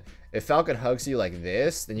 but if Falcon hugs you like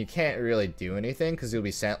this, then you can't really do anything because you'll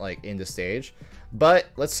be sent like into stage. But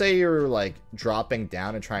let's say you're like dropping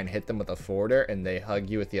down and try and hit them with a forwarder and they hug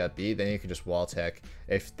you with the up B, then you can just wall tech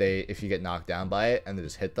if you get knocked down by it and then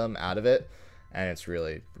just hit them out of it. And it's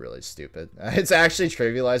really, really stupid. It's actually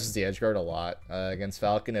trivializes the edge guard a lot against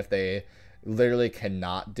Falcon if they literally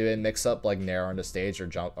cannot do a mix up like Nair on the stage or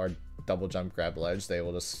jump or double jump grab ledge. They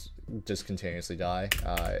will just continuously die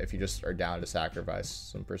if you just are down to sacrifice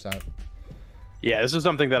some percent. Yeah, this is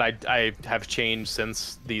something that I have changed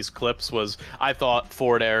since these clips. Was I thought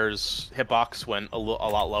forward air's hitbox went a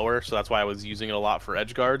lot lower, so that's why I was using it a lot for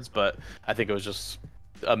edge guards. But I think it was just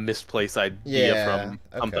a misplaced idea from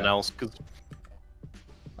something else. Cause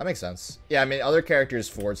that makes sense. Yeah, I mean other characters'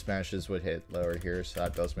 forward smashes would hit lower here, so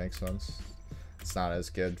that does make sense. It's not as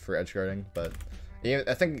good for edge guarding, but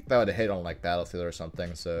I think that would have hit on like Battlefield or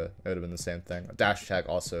something, so it would have been the same thing. Dash attack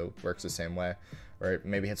also works the same way, where it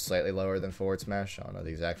maybe hits slightly lower than forward smash. I don't know the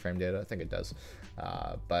exact frame data. I think it does.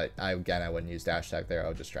 But I wouldn't use dash attack there. I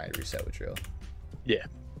would just try and reset with drill. Yeah.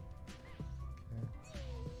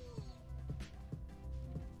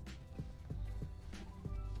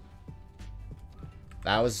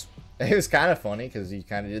 It was kind of funny because you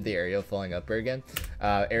kind of did the aerial falling up again,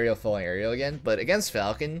 aerial falling aerial again. But against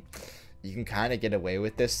Falcon, you can kind of get away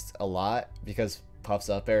with this a lot because Puff's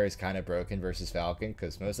up air is kind of broken versus Falcon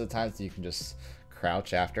because most of the times you can just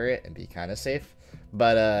crouch after it and be kind of safe.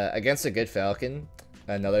 But against a good Falcon,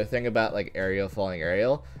 another thing about like aerial falling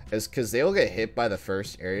aerial is because they will get hit by the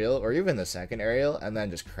first aerial or even the second aerial and then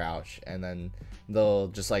just crouch and then they'll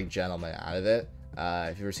just like gentleman out of it.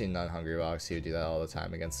 If you've ever seen Hungrybox, he would do that all the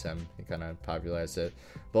time against him. He kind of popularized it.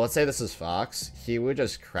 But let's say this is Fox. He would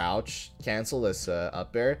just crouch, cancel this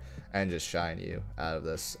up air, and just shine you out of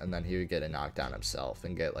this. And then he would get a knockdown himself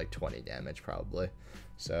and get like 20 damage probably.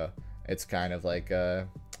 So it's kind of like,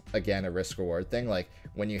 again, a risk-reward thing. Like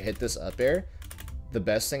when you hit this up air, the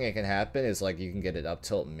best thing that can happen is like you can get it up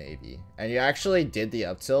tilt maybe. And you actually did the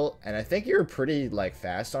up tilt and I think you were pretty like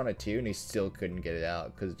fast on it too and he still couldn't get it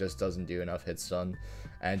out because it just doesn't do enough hit stun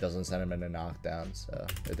and it doesn't send him into knockdown, so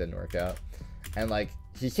it didn't work out. And like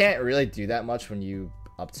he can't really do that much when you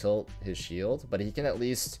up tilt his shield, but he can at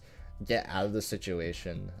least get out of the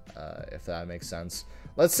situation, if that makes sense.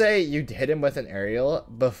 Let's say you hit him with an aerial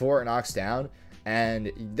before it knocks down,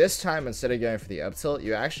 and this time instead of going for the up tilt,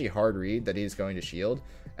 you actually hard read that he's going to shield,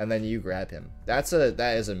 and then you grab him. That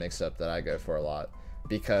is a mix-up that I go for a lot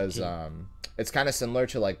because it's kind of similar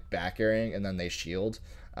to like back airing and then they shield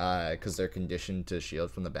because they're conditioned to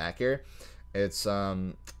shield from the back air. It's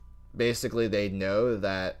basically they know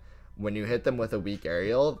that when you hit them with a weak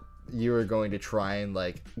aerial, you are going to try and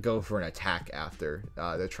like go for an attack after.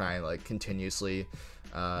 They're trying like continuously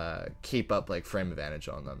keep up like frame advantage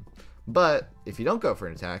on them. But if you don't go for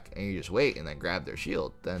an attack and you just wait and then grab their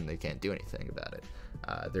shield, then they can't do anything about it.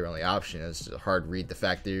 Their only option is to hard read the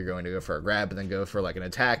fact that you're going to go for a grab and then go for like an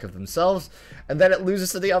attack of themselves, and then it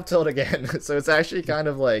loses to the up tilt again. So it's actually kind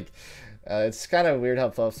of like it's kind of weird how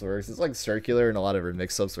Puffs works. It's like circular in a lot of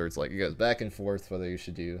mix-ups where it's like it goes back and forth whether you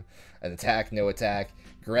should do an attack, no attack,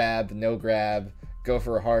 grab, no grab, go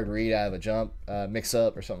for a hard read out of a jump, mix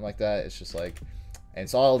up or something like that. It's just like, and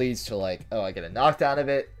it's all leads to like, oh, I get a knockdown of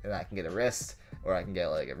it and I can get a wrist, or I can get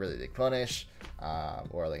like a really big punish,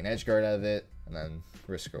 or like an edge guard out of it, and then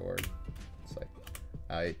risk reward. It's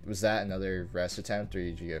like, was that another rest attempt or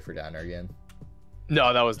did you go for downer again?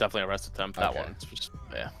 No, that was definitely a rest attempt. That Okay. one. It's just,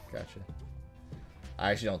 yeah. Gotcha.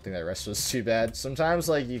 I actually don't think that rest was too bad. Sometimes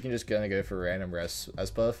like you can just go for random rests as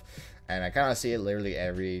Puff, and I kind of see it literally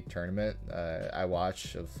every tournament I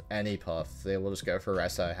watch of any Puff. They will just go for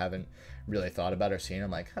rest I haven't really thought about or seen.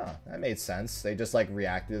 I'm like, huh, that made sense. They just like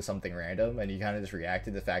reacted to something random, and you kind of just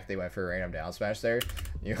reacted to the fact they went for a random down smash there.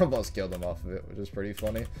 You almost killed them off of it, which is pretty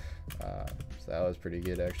funny. So that was pretty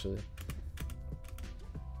good actually.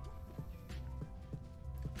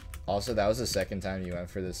 Also, that was the second time you went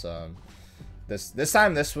for this, this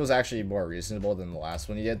time this was actually more reasonable than the last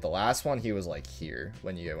one you did. The last one, he was like here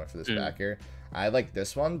when you went for this back air. I like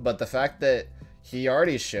this one, but the fact that he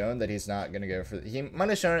already shown that he's not going to go for... He might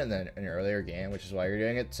have shown it in an earlier game, which is why you're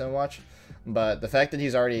doing it so much. But the fact that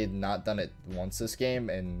he's already not done it once this game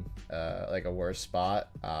in like a worse spot,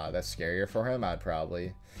 that's scarier for him. I'd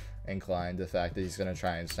probably incline to the fact that he's going to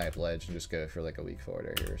try and snipe ledge and just go for like a weak forward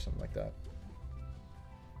air here or something like that.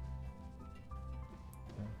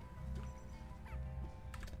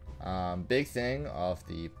 Big thing off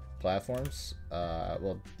the platforms,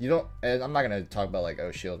 well, you don't, I'm not gonna talk about like,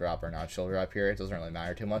 oh, shield drop or not shield drop here, it doesn't really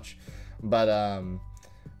matter too much, but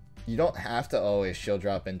you don't have to always shield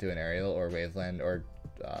drop into an aerial or waveland or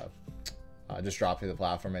just drop through the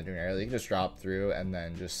platform into an aerial. You can just drop through and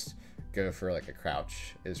then just go for like a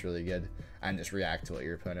crouch is really good and just react to what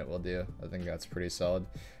your opponent will do. I think that's pretty solid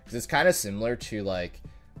because it's kind of similar to like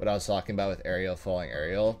what I was talking about with aerial falling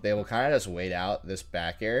aerial. They will kind of just wait out this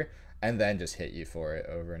back air and then just hit you for it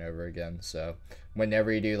over and over again. So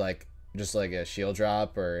whenever you do like just like a shield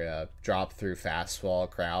drop or a drop through fast fall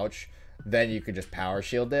crouch, then you could just power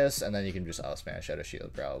shield this and then you can just smash out a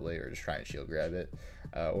shield probably, or just try and shield grab it,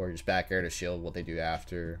 or just back air to shield what they do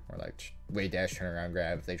after, or like Wavedash turnaround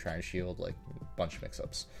grab if they try and shield, like a bunch of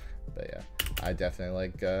mix-ups. But yeah, I definitely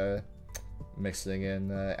like mixing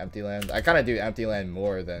in empty land. I kind of do empty land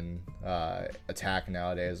more than attack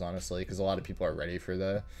nowadays, honestly, because a lot of people are ready for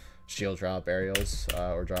the shield drop aerials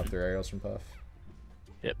or drop through aerials from Puff.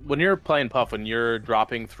 Yeah. When you're playing Puff, when you're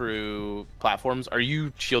dropping through platforms, are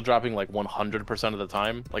you shield dropping like 100% of the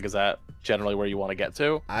time? Like, is that generally where you want to get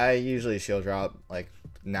to? I usually shield drop like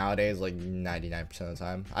nowadays like 99% of the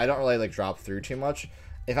time. I don't really like drop through too much.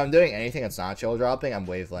 If I'm doing anything that's not shield dropping, I'm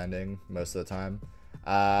wave landing most of the time.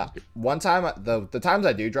 One time, the times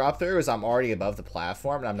I do drop through is I'm already above the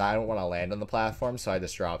platform and I don't want to land on the platform, so I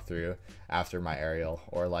just drop through after my aerial.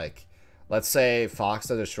 Or like, let's say Fox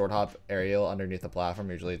does a short hop aerial underneath the platform.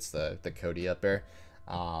 Usually it's the Cody up there,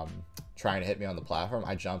 trying to hit me on the platform.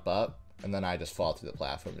 I jump up and then I just fall through the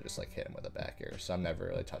platform and just like hit him with a back air. So I'm never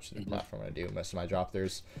really touching the platform when I do most of my drop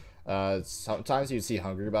throughs. Sometimes you see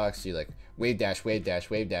Hungrybox, you like Wavedash, Wavedash,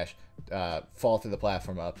 Wavedash, fall through the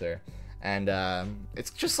platform up there. And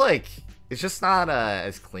it's just like, it's just not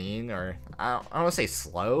as clean, or I don't want to say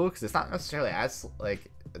slow, because it's not necessarily as like,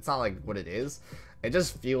 it's not like what it is. It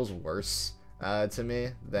just feels worse to me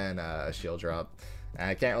than a shield drop.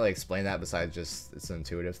 And I can't really explain that besides just it's an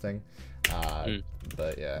intuitive thing.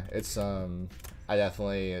 But yeah, it's I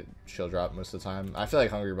definitely shield drop most of the time. I feel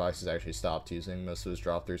like Hungrybox has actually stopped using most of his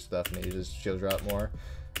drop through stuff and he just shield drop more.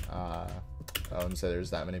 I wouldn't say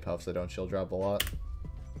there's that many Puffs that don't shield drop a lot.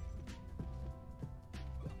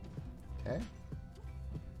 Okay.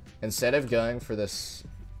 Instead of going for this,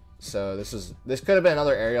 so this could have been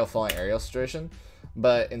another aerial falling aerial situation,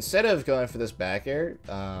 but instead of going for this back air,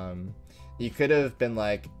 you could have been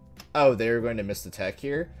like, oh, they were going to miss the tech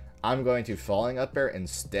here. I'm going to falling up air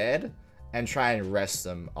instead and try and rest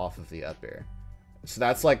them off of the up air. So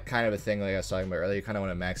that's like kind of a thing like I was talking about earlier. You kind of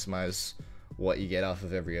want to maximize what you get off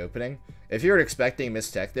of every opening. If you were expecting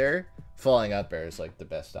miss tech there, falling up air is like the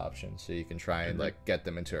best option, so you can try and like get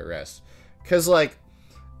them into a rest. Because like,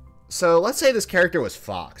 so let's say this character was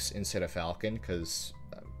Fox instead of Falcon, because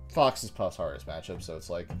Fox is Puff's hardest matchup, so it's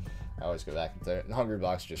like I always go back to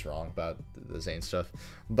Hungrybox is just wrong about the Zane stuff.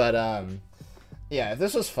 But yeah, if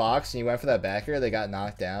this was Fox and you went for that back air, they got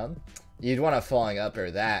knocked down, you'd want to falling up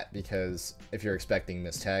air that, because if you're expecting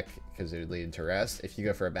miss tech, because it would lead into rest. If you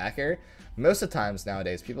go for a back air, most of the times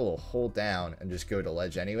nowadays people will hold down and just go to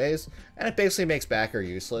ledge anyways, and it basically makes back air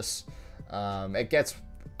useless. It gets,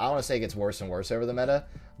 I don't want to say it gets worse and worse over the meta,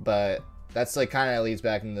 but that's like kind of leads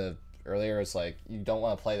back into earlier. It's like you don't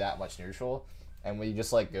want to play that much neutral, and when you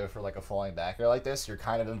just like go for like a falling back air like this, you're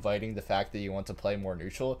kind of inviting the fact that you want to play more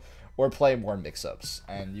neutral or play more mix-ups,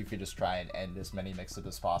 and you could just try and end as many mix-ups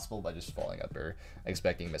as possible by just falling up or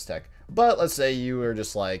expecting miss tech. But let's say you were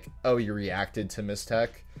just like, oh, you reacted to miss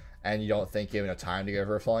tech and you don't think you have enough time to go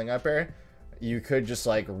for a falling up air, you could just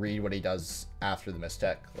like read what he does after the miss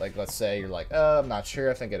tech. Like, let's say you're like, oh, I'm not sure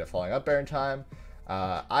if I get a falling up air in time.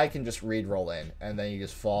 I can just read roll in, and then you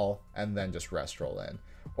just fall and then just rest roll in.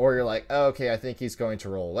 Or you're like, oh, okay, I think he's going to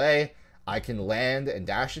roll away. I can land and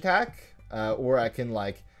dash attack, or I can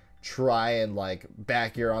like try and like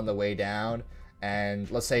back air on the way down, and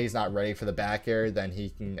let's say he's not ready for the back air, then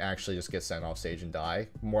he can actually just get sent off stage and die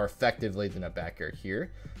more effectively than a back air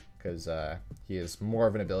here, because he has more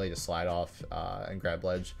of an ability to slide off and grab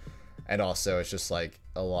ledge, and also it's just like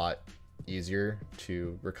a lot easier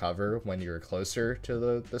to recover when you're closer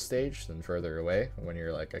to the stage than further away. When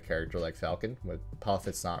you're like a character like Falcon, with Puff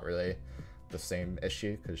it's not really the same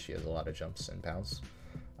issue because she has a lot of jumps and pounds.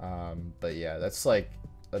 But yeah, that's like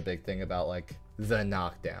a big thing about like the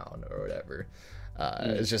knockdown or whatever.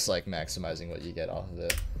 It's just like maximizing what you get off of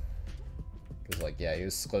it. Because like, yeah, he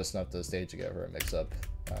was close enough to the stage to get her a mix-up.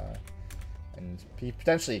 And he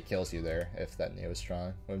potentially kills you there if that knee was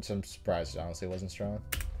strong. Which I'm surprised it honestly wasn't strong.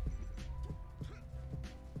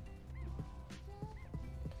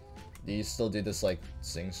 Do you still do this like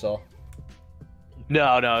sing saw?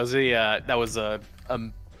 No, it was that was a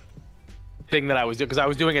thing that I was doing because I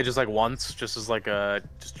was doing it just like once, just as like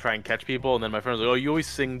just try and catch people, and then my friend was like, "Oh, you always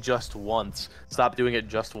sing just once. Stop doing it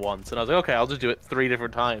just once." And I was like, "Okay, I'll just do it 3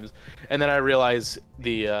 different times." And then I realized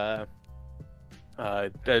the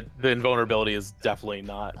invulnerability is definitely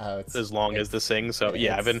not as long as the sing. So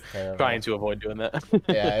yeah, I've been trying to avoid doing that.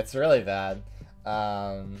 Yeah, it's really bad.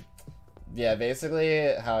 Yeah,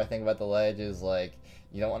 basically how I think about the ledge is like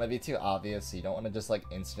you don't want to be too obvious. You don't want to just like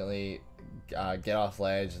instantly get off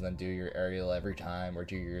ledge and then do your aerial every time or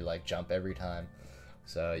do your like jump every time.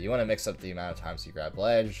 So you want to mix up the amount of times you grab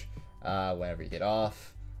ledge whenever you get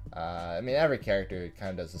off. I mean, every character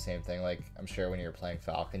kind of does the same thing. Like, I'm sure when you're playing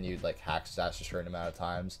Falcon, you'd like hack stash a certain amount of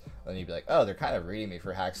times, and then you'd be like, oh, they're kind of reading me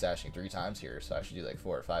for hack stashing 3 times here, so I should do like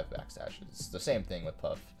 4 or 5 back stashes. It's the same thing with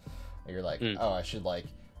Puff. You're like, oh, I should like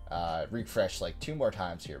refresh like 2 more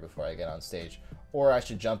times here before I get on stage, or I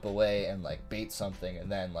should jump away and like bait something,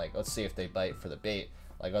 and then like let's see if they bite for the bait.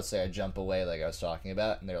 Like, let's say I jump away like I was talking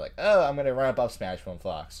about, and they're like, oh, I'm gonna run up smash from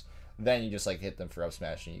Fox. Then you just like hit them for up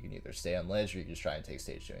smash, and you can either stay on ledge or you can just try and take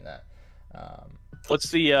stage doing that. What's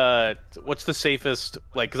the safest,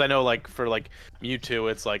 like, because I know like for like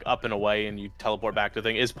Mewtwo it's like up and away and you teleport back to the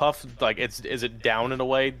thing. Is Puff like is it down and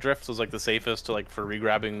away drift is like the safest to like for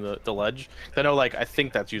regrabbing the ledge? I know like I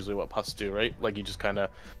think that's usually what Puffs do, right? Like you just kind of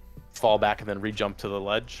fall back and then re-jump to the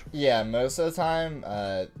ledge. Yeah, most of the time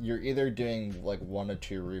you're either doing like 1 or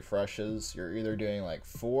 2 refreshes. You're either doing like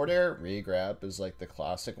forward air regrab is like the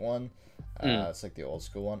classic one. It's like the old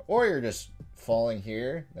school one, or you're just falling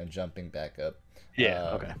here then jumping back up.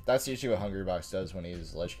 Yeah, okay. That's usually what Hungrybox does when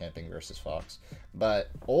he's ledge camping versus Fox. But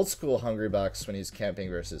old school Hungrybox, when he's camping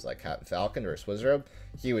versus like Captain Falcon versus Wizard,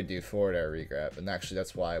 he would do forward air regrab, and actually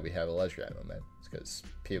that's why we have a ledge grab moment. It's because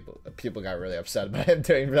people got really upset about him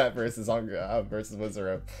doing that versus versus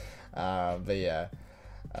Wizard. But yeah,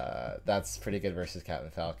 that's pretty good versus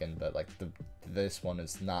Captain Falcon. But like this one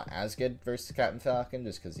is not as good versus Captain Falcon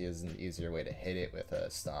just because he has an easier way to hit it with a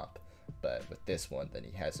stomp. But with this one, then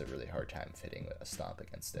he has a really hard time fitting with a stomp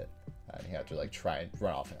against it. And you have to like try and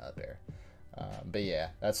run off and out there. But yeah,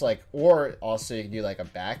 that's like, or also you can do like a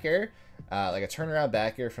back air, like a turnaround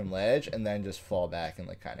back air from ledge, and then just fall back and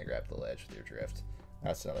like kind of grab the ledge with your drift.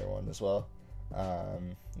 That's another one as well.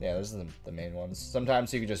 Yeah, those are the main ones.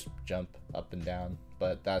 Sometimes you can just jump up and down,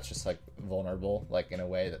 but that's just like vulnerable, like in a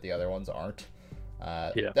way that the other ones aren't.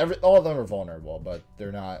 All of them are vulnerable, but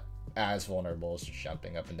they're not as vulnerable as just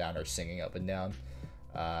jumping up and down or singing up and down.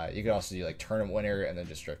 You could also do like tournament winner and then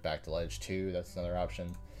just drift back to ledge too. That's another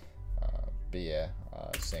option. But yeah,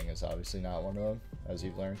 sing is obviously not one of them, as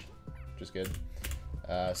you've learned, which is good.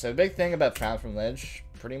 So a big thing about found from ledge,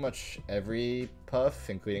 pretty much every Puff,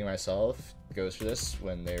 including myself, goes for this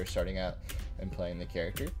when they're starting out and playing the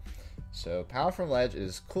character. So pound from ledge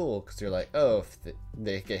is cool because they're like, oh, if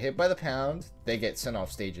they get hit by the pound, they get sent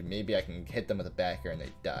off stage, and maybe I can hit them with a back air and they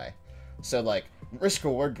die. So like risk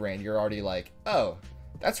reward brain, you're already like, oh,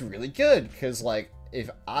 that's really good because like if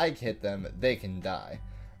I hit them, they can die.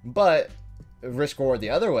 But risk reward the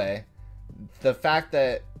other way, the fact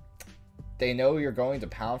that they know you're going to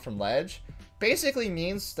pound from ledge basically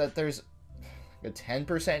means that there's a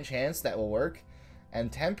 10% chance that will work,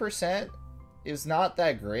 and 10% is not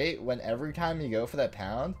that great when every time you go for that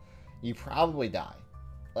pound, you probably die.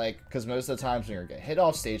 Like, because most of the times when you're getting hit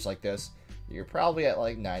off stage like this, you're probably at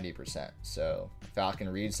like 90%. So Falcon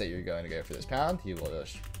reads that you're going to go for this pound, he will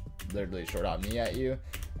just literally short hop knee at you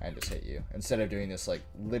and just hit you. Instead of doing this like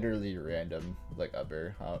literally random like up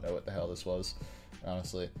air. I don't know what the hell this was,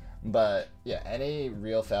 honestly. But yeah, any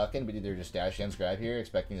real Falcon would either just dash against grab here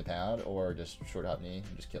expecting the pound, or just short hop knee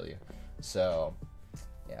and just kill you. So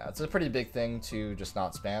yeah, it's a pretty big thing to just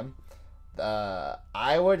not spam.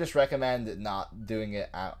 I would just recommend not doing it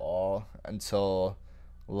at all until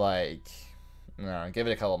like, I don't know, give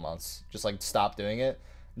it a couple months. Just like stop doing it.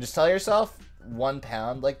 Just tell yourself 1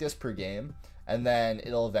 pound like this per game, and then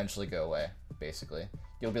it'll eventually go away. Basically,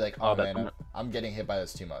 you'll be like, oh man, I'm getting hit by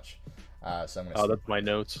this too much. So I'm Oh, gonna. that's my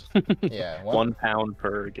notes. Yeah, 1 pound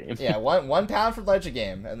per game. Yeah, one pound for ledge a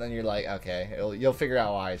game, and then you're like, okay, you'll figure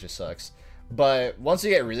out why it just sucks. But once you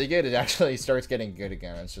get really good, it actually starts getting good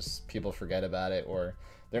again. It's just people forget about it, or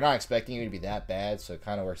they're not expecting you to be that bad, so it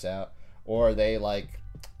kind of works out. Or they like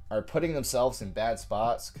are putting themselves in bad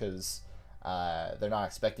spots because they're not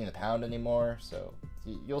expecting the pound anymore. So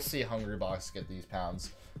you'll see Hungrybox get these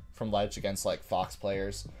pounds from ledge against like Fox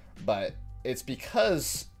players, but it's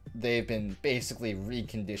because they've been basically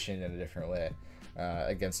reconditioned in a different way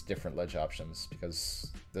against different ledge options,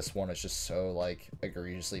 because this one is just so like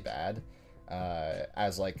egregiously bad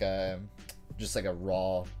as like just like a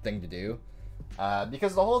raw thing to do.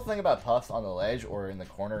 Because the whole thing about Puff on the ledge or in the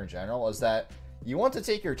corner in general is that you want to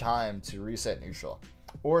take your time to reset neutral,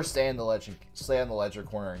 or stay in the ledge or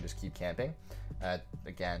corner and just keep camping.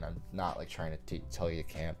 Again, I'm not like trying to tell you to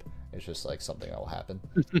camp. It's just like something that will happen.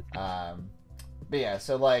 But yeah,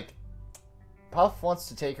 so like Puff wants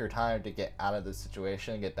to take her time to get out of this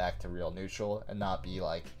situation and get back to real neutral and not be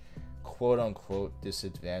like quote unquote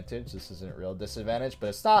disadvantaged. This isn't a real disadvantage, but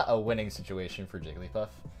it's not a winning situation for Jigglypuff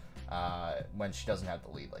when she doesn't have the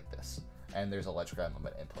lead like this and there's a ledge grab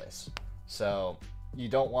moment in place. So you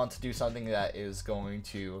don't want to do something that is going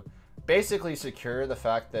to basically secure the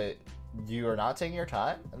fact that you are not taking your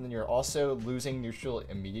time, and then you're also losing neutral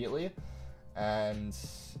immediately, and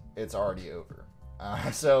it's already over.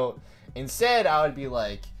 So instead, I would be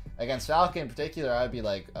like, against Falcon in particular, I'd be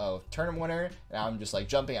like, oh, tournament winner, and I'm just like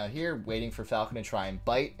jumping out here, waiting for Falcon to try and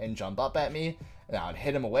bite and jump up at me, and I would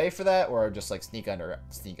hit him away for that, or just like sneak under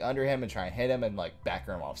him and try and hit him and like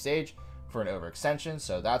backer him off stage for an overextension.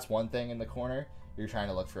 So that's one thing in the corner. You're trying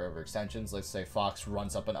to look for overextensions. Let's say Fox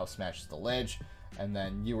runs up and up smashes the ledge, and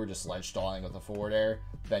then you were just ledge stalling with a forward air.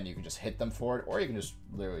 Then you can just hit them forward, or you can just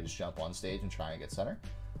literally just jump on stage and try and get center.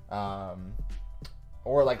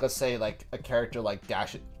 Or like, let's say like a character like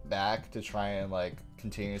dash it back to try and like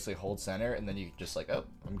continuously hold center, and then you just like, oh,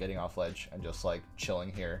 I'm getting off ledge and just like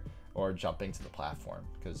chilling here, or jumping to the platform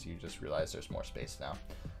because you just realize there's more space now.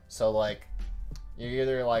 So like, you're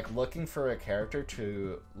either like looking for a character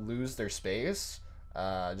to lose their space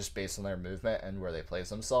just based on their movement and where they place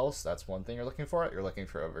themselves. That's one thing you're looking for. You're looking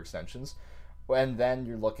for overextensions. And then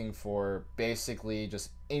you're looking for basically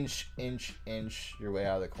just inch your way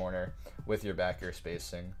out of the corner with your back air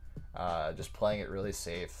spacing. Just playing it really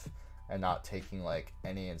safe and not taking like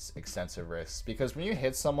any extensive risks. Because when you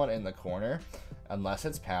hit someone in the corner, unless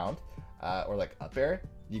it's pound or like up air,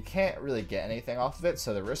 you can't really get anything off of it.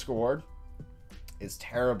 So the risk reward is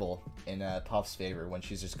terrible in Puff's favor when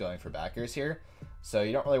she's just going for back airs here. So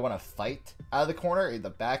you don't really want to fight out of the corner.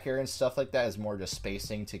 The back air and stuff like that is more just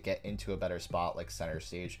spacing to get into a better spot like center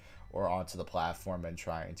stage or onto the platform and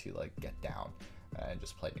trying to like get down and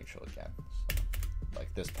just play neutral again. So,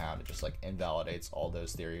 like this pound, it just like invalidates all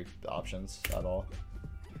those theory options at all.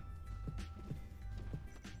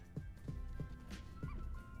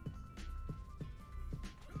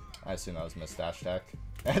 I assume that was Mustache Tech.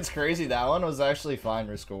 That's crazy. That one was actually fine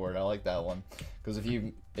risk reward. I like that one, because if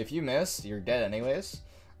you miss, you're dead anyways.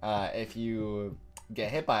 If you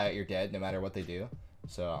get hit by it, you're dead no matter what they do.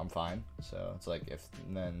 So I'm fine. So it's like if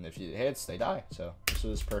you hits, they die. So this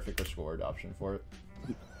was perfect risk reward option for it.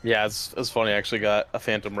 Yeah, it's funny. I actually got a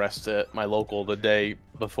Phantom Rest at my local the day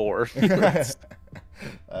before. That's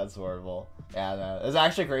horrible. Yeah, no, it's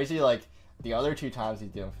actually crazy. Like the other two times he's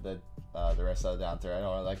doing for the rest of the down throw, I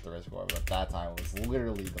don't really like the risk reward, but that time was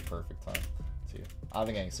literally the perfect time too. I've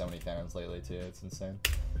been getting so many phantoms lately too. It's insane.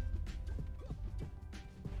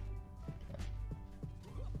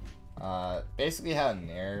 Basically how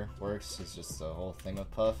Nair works is just the whole thing with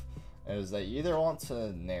Puff is that you either want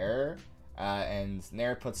to Nair, and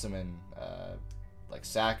Nair puts them in like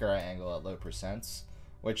sack or angle at low percents,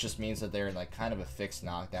 which just means that they're in like kind of a fixed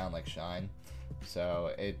knockdown like Shine.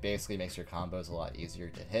 So it basically makes your combos a lot easier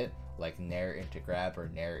to hit, like Nair into grab or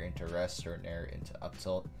Nair into rest or Nair into up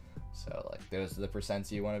tilt. So like those are the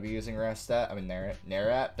percents you want to be using rest at. I mean Nair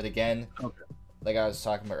at. But again, okay, like I was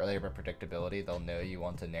talking about earlier about predictability, they'll know you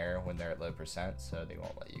want to Nair when they're at low percent, so they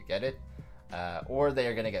won't let you get it. Or they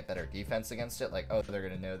are going to get better defense against it, like, oh, they're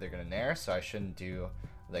going to know they're going to Nair, so I shouldn't do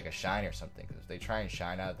like a Shine or something, because if they try and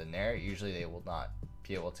Shine out the Nair, usually they will not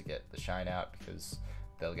be able to get the Shine out because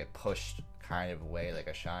they'll get pushed kind of away like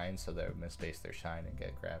a Shine, so they'll misspace their Shine and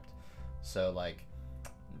get grabbed. So like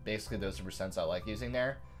basically those are percents I like using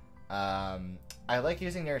there. I like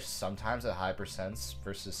using Nair sometimes at high percents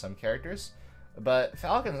versus some characters, but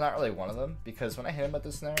Falcon's not really one of them, because when I hit him with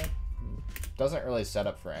this Nair, it doesn't really set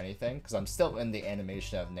up for anything because I'm still in the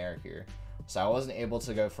animation of Nair here. So I wasn't able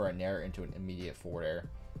to go for a Nair into an immediate forward air.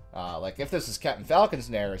 Like if this is Captain Falcon's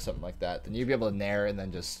Nair or something like that, then you'd be able to Nair and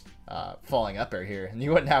then just falling up air here, and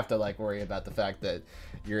you wouldn't have to like worry about the fact that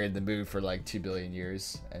you're in the mood for like 2 billion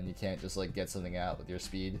years and you can't just like get something out with your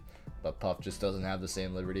speed. But Puff just doesn't have the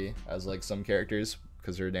same liberty as like some characters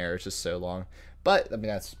because her Nair is just so long. But I mean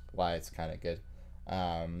that's why it's kind of good.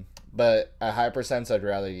 But at high percents, I'd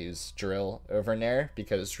rather use Drill over Nair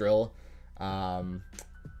because Drill,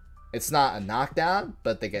 it's not a knockdown,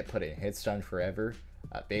 but they get put in hitstun forever,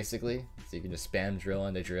 basically. So you can just spam Drill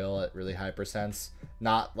into Drill at really high percents.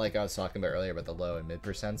 Not like I was talking about earlier, but the low and mid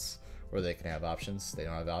percents where they can have options. They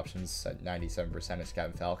don't have options at 97% as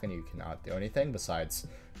Captain Falcon. You cannot do anything besides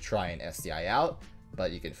try and SDI out,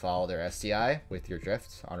 but you can follow their SDI with your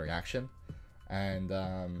drift on reaction. And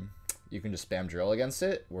you can just spam Drill against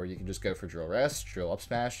it, or you can just go for Drill Rest, Drill Up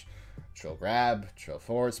Smash, Drill Grab, Drill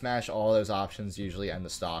Forward Smash. All those options usually end the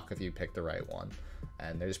stock if you pick the right one.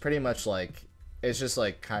 And there's pretty much like, it's just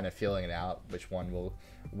like kind of feeling it out which one will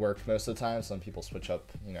work most of the time. Some people switch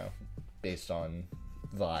up, you know, based on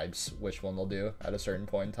vibes, which one they'll do at a certain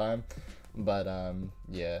point in time. But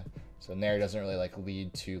yeah, so Nair doesn't really like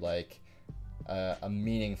lead to like a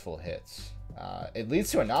meaningful hit. It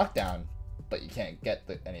leads to a knockdown, but you can't get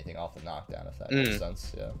anything off the knockdown, if that makes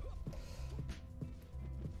sense. Yeah.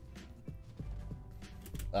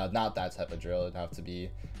 Not that type of drill. It'd have to be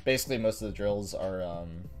basically most of the drills are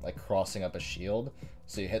like crossing up a shield,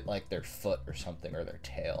 so you hit like their foot or something, or their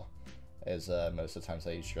tail is most of the times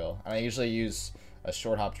I use drill. And I usually use a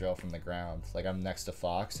short hop drill from the ground. Like I'm next to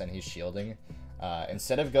Fox and he's shielding,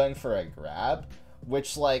 instead of going for a grab,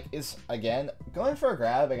 which like is, again, going for a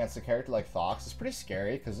grab against a character like Fox is pretty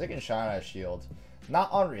scary because they can shine out a shield,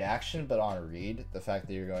 not on reaction but on read, the fact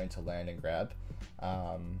that you're going to land and grab,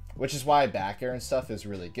 which is why back air and stuff is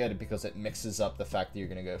really good, because it mixes up the fact that you're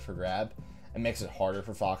going to go for grab and makes it harder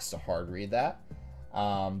for Fox to hard read that.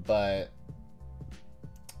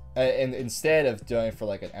 And instead of going for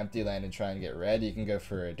like an empty land and trying to get red, you can go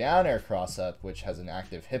for a down air cross up, which has an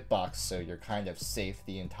active hitbox, so you're kind of safe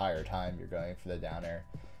the entire time you're going for the down air.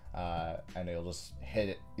 And you'll just hit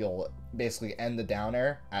it, you'll basically end the down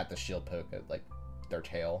air at the shield poke at like their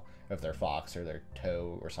tail if they're Fox, or their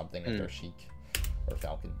toe or something if they're Sheik or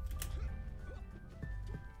Falcon.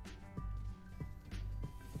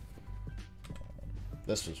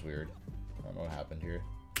 This was weird. I don't know what happened here.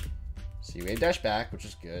 So you Wavedash back, which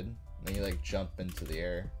is good. Then you like jump into the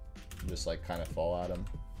air and just like kind of fall at him.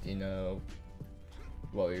 Do you know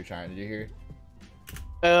what you're trying to do here?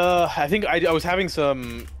 I think I was having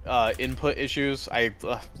some input issues. I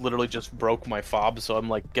literally just broke my fob, so I'm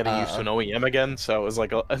like getting used to an OEM again. So it was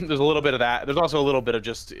like there's a little bit of that. There's also a little bit of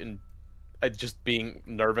just being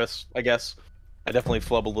nervous, I guess. I definitely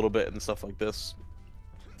flub a little bit and stuff like this.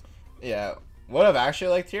 Yeah. What I've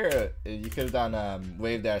actually liked here, you could have done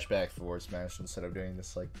Wavedash back forward smash instead of doing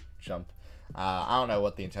this like jump. I don't know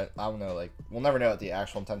what the intent. I don't know, like we'll never know what the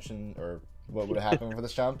actual intention or what would have happened for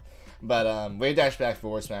this jump. But Wavedash back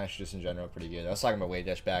forward smash just in general pretty good. I was talking about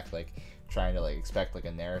Wavedash back, like trying to like expect like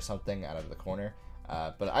a Nair or something out of the corner.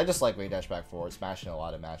 But I just like Wavedash back forward smash in a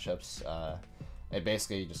lot of matchups. It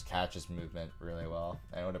basically just catches movement really well.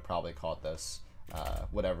 I would have probably caught this.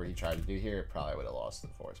 Whatever he tried to do here, probably would have lost the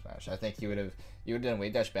forward smash. I think he would have done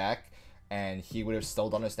Wavedash back, and he would have still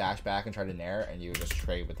done his dash back and tried to Nair, and you would just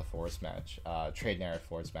trade with the forward smash, trade Nair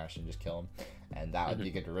forward smash and just kill him, and that would be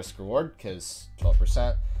good to risk reward because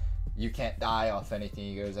 12%. You can't die off anything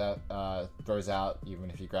he throws out. Even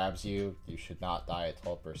if he grabs you, you should not die at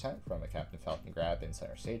 12% from a Captain Falcon grab in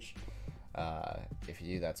center stage. If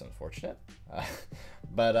you do, that's unfortunate.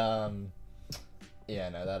 Yeah,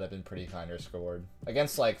 no, that'd have been pretty kind of risk reward.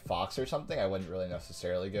 Against like Fox or something, I wouldn't really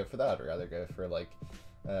necessarily go for that. I'd rather go for like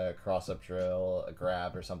a cross up drill, a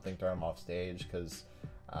grab or something, throw him off stage, because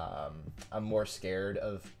I'm more scared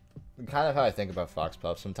of kind of how I think about Fox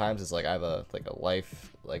Puff. Sometimes it's like I have a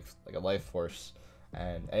life force,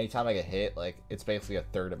 and anytime I get hit, like it's basically a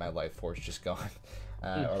third of my life force just gone,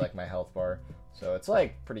 or like my health bar. So it's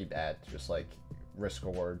like pretty bad to just like risk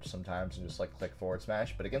reward sometimes and just like click forward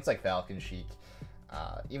smash. But against like Falcon, Sheik,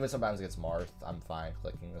 even sometimes against Marth, I'm fine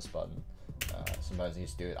clicking this button. Sometimes you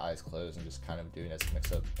just do it eyes closed and just kind of doing it as a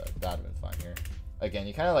mix-up. That would have been fine here. Again,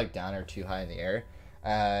 you kind of like down air too high in the air,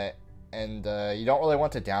 and you don't really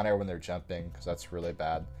want to down air when they're jumping because that's really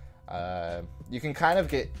bad. You can kind of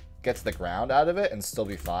get to the ground out of it and still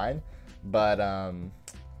be fine, but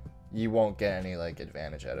you won't get any like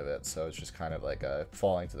advantage out of it. So it's just kind of like a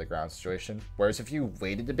falling to the ground situation. Whereas if you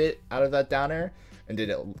waited a bit out of that down air and did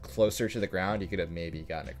it closer to the ground, you could have maybe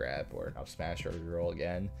gotten a grab or an up smash or a roll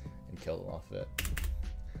again and killed them off of it.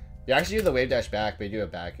 You actually do the wave dash back, but you do a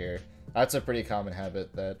back air. That's a pretty common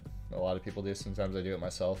habit that a lot of people do. Sometimes I do it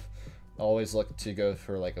myself. I always look to go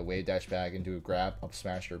for like a Wavedash bag and do a grab, up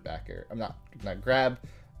smash, or back air. I'm not grab,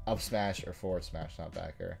 up smash, or forward smash, not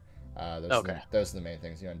back air. Those are the main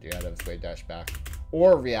things you want to do out of Wavedash back.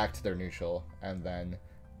 Or react to their neutral, and then,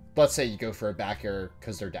 let's say you go for a back air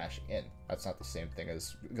because they're dashing in. That's not the same thing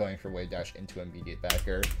as going for Wavedash into immediate back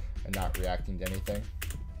air and not reacting to anything.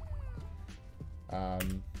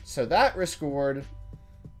 So that risk reward,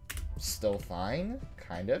 still fine,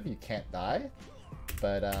 kind of. You can't die.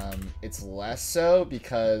 But it's less so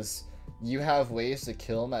because you have ways to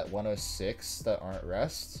kill them at 106 that aren't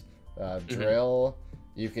rest. Drill,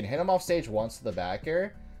 you can hit him off stage once to the back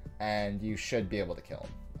air, and you should be able to kill him.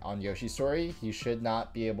 On Yoshi's story, he should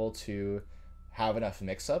not be able to have enough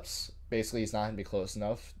mix-ups. Basically, he's not going to be close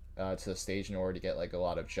enough to the stage in order to get like a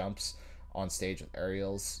lot of jumps on stage with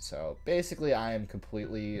aerials. So basically, I am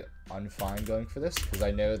completely unfine going for this because I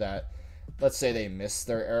know that, let's say they miss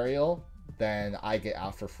their aerial, then I get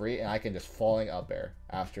out for free, and I can just falling up air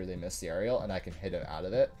after they miss the aerial, and I can hit him out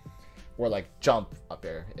of it. Or like jump up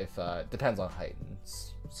air, if depends on height in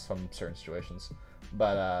some certain situations.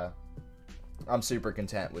 But I'm super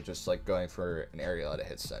content with just like going for an aerial at a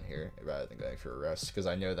hitstun here rather than going for a rest, because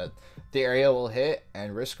I know that the aerial will hit,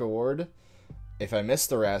 and risk reward, if I miss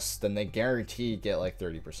the rest, then they guarantee get like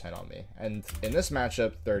 30% on me. And in this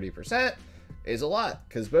matchup, 30% is a lot,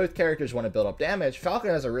 because both characters want to build up damage.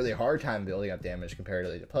 Falcon has a really hard time building up damage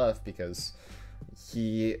comparatively to Puff, because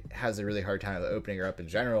he has a really hard time opening her up in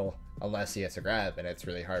general, unless he gets a grab, and it's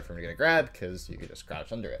really hard for him to get a grab because you can just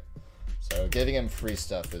crouch under it. So giving him free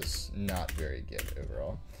stuff is not very good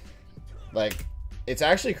overall. Like, it's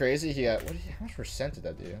actually crazy. He got, how much percent did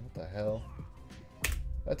that do? What the hell?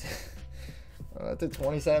 That did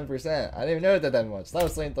 27%. I didn't even know it did that much. That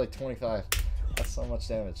was like 25. That's so much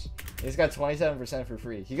damage. He's got 27% for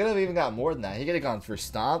free. He could have even got more than that. He could have gone for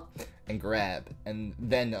stomp and grab, and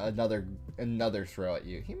then another throw at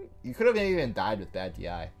you. You could have even died with bad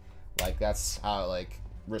DI. Like, that's how like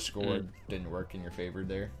risk reward didn't work in your favor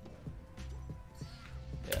there.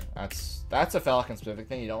 Yeah, that's a Falcon specific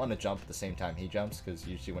thing. You don't want to jump at the same time he jumps, because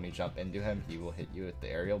usually when you jump into him, he will hit you with the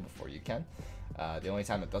aerial before you can. The only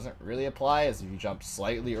time it doesn't really apply is if you jump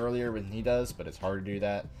slightly earlier than he does, but it's hard to do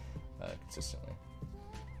that consistently.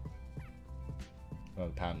 Oh,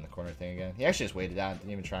 the pound in the corner thing again. He actually just waited out,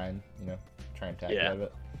 didn't even try and tag out of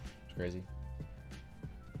it. It's crazy.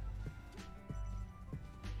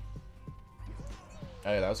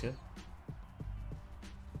 Oh yeah, that was good.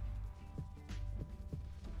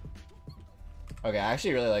 Okay, I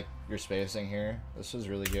actually really like your spacing here. This was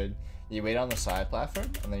really good. You wait on the side platform,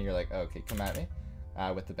 and then you're like, oh, okay, come at me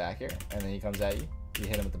with the back air. And then he comes at you. You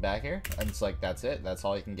hit him with the back air, and it's like, that's it. That's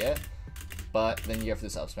all you can get. But then you go for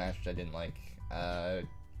this up smash, which I didn't like.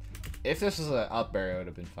 If this was an up air, it would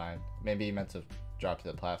have been fine. Maybe he meant to drop to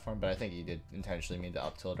the platform, but I think he did intentionally mean to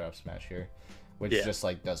up tilt or up smash here, which just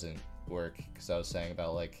like doesn't work, because I was saying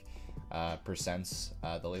about like percents,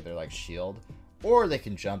 they'll either like shield or they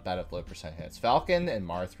can jump out of low percent hits. Falcon and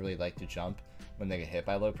Marth really like to jump when they get hit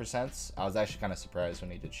by low percents. I was actually kind of surprised when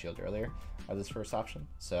he did shield earlier as his first option.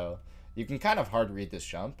 So you can kind of hard read this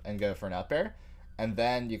jump and go for an up air, and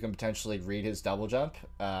then you can potentially read his double jump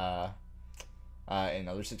in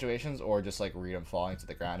other situations, or just like read him falling to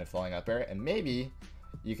the ground and falling up air, and maybe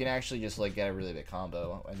you can actually just like get a really big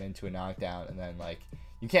combo and into a knockdown, and then like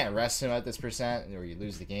you can't rest him at this percent or you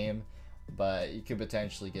lose the game, but you could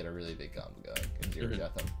potentially get a really big combo going and zero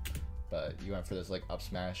death him. But you went for this like up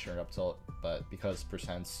smash or an up tilt, but because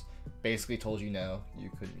percents basically told you no,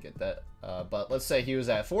 you couldn't get that. But let's say he was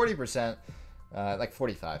at 40%, like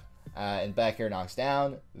 45, and back air knocks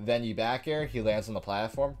down, then you back air, he lands on the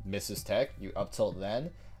platform, misses tech, you up tilt,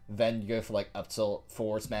 then you go for like up tilt,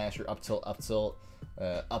 forward smash, or up tilt,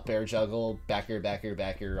 up air juggle, back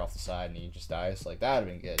air off the side, and he just dies. Like, that would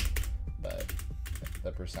have been good, but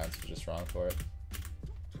the percents was just wrong for it.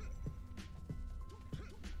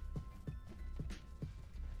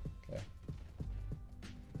 Okay.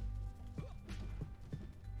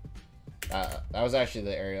 That was actually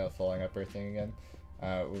the area of falling up air thing again.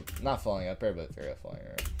 Not falling up air, but area falling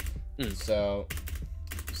air. So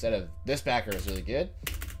instead of this backer was really good.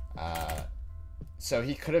 So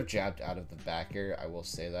he could have jabbed out of the backer. I will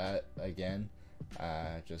say that again,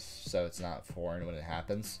 just so it's not foreign when it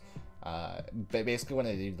happens. But basically, when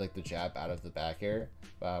I do like the jab out of the back air,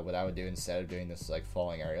 what I would do instead of doing this like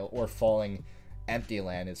falling aerial or falling empty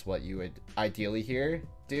land is what you would ideally here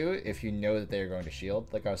do if you know that they're going to shield.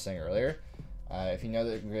 Like I was saying earlier, if you know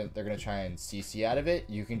that they're going to try and CC out of it,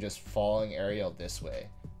 you can just falling aerial this way,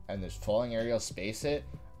 and just falling aerial space it,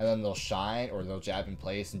 and then they'll shine or they'll jab in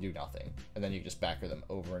place and do nothing, and then you just backer them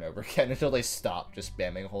over and over again until they stop just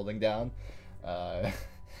spamming holding down.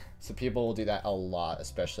 So people will do that a lot,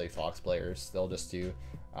 especially Fox players. They'll just do,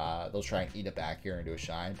 they'll try and eat a back here and do a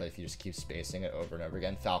shine, but if you just keep spacing it over and over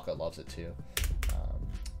again, Falcon loves it too.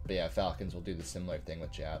 But yeah, Falcons will do the similar thing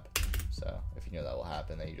with jab. So if you know that will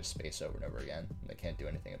happen, then you just space over and over again, and they can't do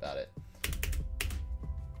anything about it.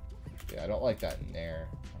 Yeah, I don't like that Nair.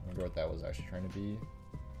 I remember what that was actually trying to be.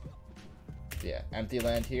 But yeah, empty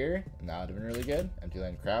land here, and that would have been really good. Empty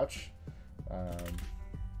land crouch.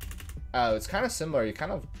 Oh, it's kind of similar. You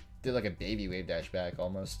kind of did like a baby wave dash back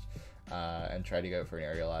almost, and tried to go for an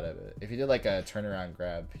aerial out of it. If you did like a turnaround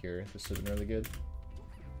grab here, this would have been really good.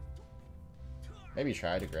 Maybe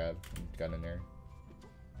try to grab and got in there.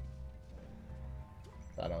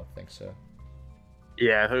 I don't think so.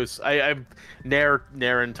 Yeah, it was, I Nair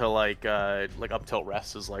into like up tilt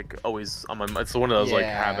rest is like always on my. It's one of those like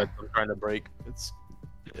habits I'm trying to break. It's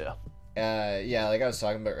yeah, like I was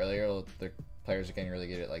talking about earlier, the players are getting really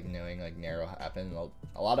good at like knowing like Nair will happen.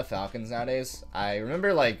 A lot of Falcons nowadays. I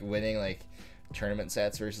remember like winning like tournament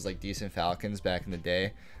sets versus like decent Falcons back in the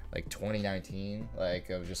day, like 2019. Like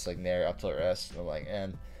of just like Nair up tilt rest. And I'm like,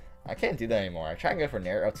 man, I can't do that anymore. I try and go for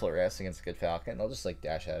Nair up tilt rest against a good Falcon. They'll just like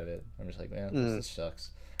dash out of it. I'm just like, man, this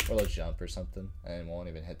sucks. Or they'll jump or something and won't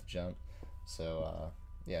even hit the jump. So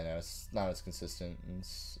yeah, no, it's not as consistent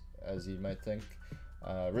as you might think.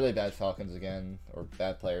 Really bad Falcons again, or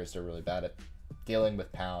bad players. They're really bad at dealing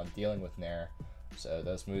with pound, dealing with Nair. So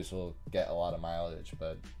those moves will get a lot of mileage,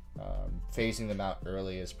 but phasing them out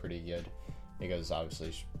early is pretty good because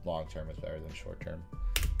obviously long term is better than short term.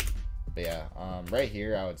 But yeah, right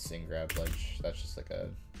here I would Singgrab Ledge. That's just like a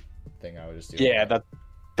thing I would just do. Yeah,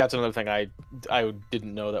 that's another thing I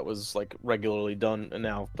didn't know that was like regularly done, and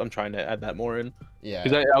now I'm trying to add that more in. Yeah,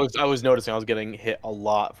 because I was noticing I was getting hit a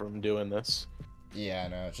lot from doing this. Yeah,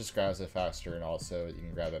 no, it just grabs it faster, and also you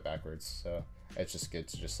can grab it backwards. So it's just good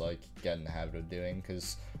to just like get in the habit of doing,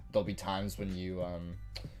 because there'll be times when you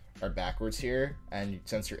are backwards here, and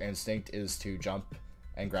since your instinct is to jump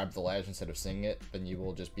and grab the ledge instead of singing it, then you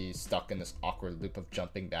will just be stuck in this awkward loop of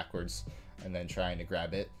jumping backwards and then trying to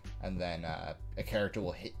grab it, and then a character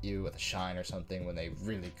will hit you with a shine or something when they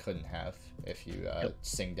really couldn't have if you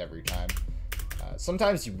singed every time.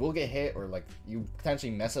 Sometimes you will get hit, or like you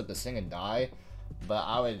potentially mess up the sing and die, but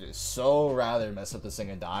I would so rather mess up the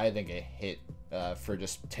sing and die than get hit for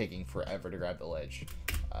just taking forever to grab the ledge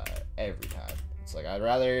every time. It's like I'd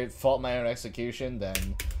rather fault my own execution than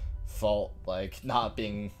fault like not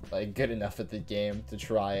being like good enough at the game to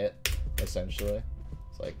try it, essentially.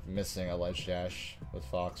 It's like missing a ledge dash with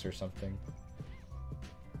Fox or something.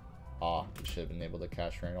 Aw, you should have been able to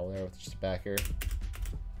catch Randall there with just a backer.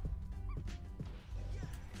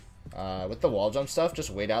 With the wall jump stuff, just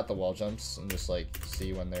wait out the wall jumps and just like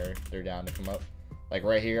see when they're down to come up. Like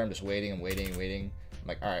right here, I'm just waiting and waiting and waiting. I'm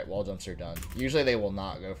like, all right, wall jumps are done. Usually they will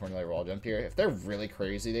not go for another wall jump here. If they're really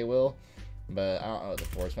crazy, they will. But I don't know what the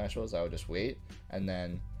forward smash was. I would just wait, and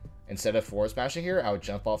then instead of forward smashing here, I would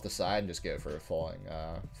jump off the side and just go for a falling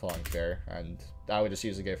fair, and I would just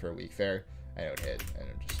usually go for a weak fair, and it would hit, and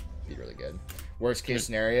it would just be really good. Worst case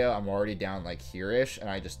scenario, I'm already down like here-ish, and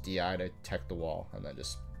I just DI to tech the wall, and then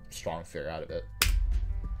just strong fair out of it.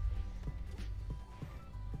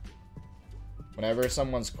 Whenever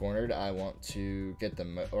someone's cornered, I want to get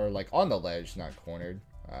them, or like on the ledge, not cornered.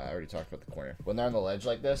 I already talked about the corner. When they're on the ledge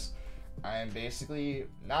like this, I am basically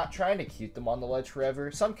not trying to keep them on the ledge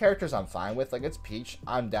forever. Some characters I'm fine with, like it's Peach.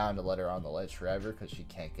 I'm down to let her on the ledge forever because she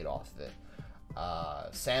can't get off of it.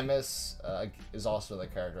 Samus is also the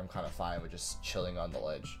character I'm kind of fine with just chilling on the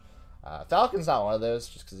ledge. Falcon's not one of those,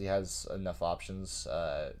 just because he has enough options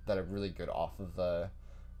that are really good off of the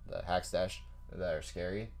hack stash that are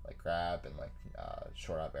scary, like grab and like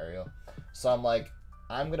short up aerial. So I'm like,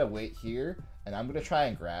 I'm gonna wait here, and I'm gonna try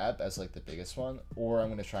and grab as like the biggest one, or I'm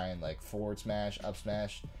gonna try and like forward smash, up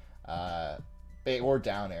smash, or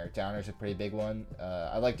down air. Down air is a pretty big one.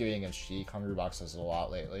 I like doing it against Sheik. Hungry Box does it a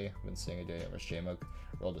lot lately. I've been seeing it doing it against J-Mook.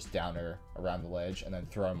 We'll just down air around the ledge and then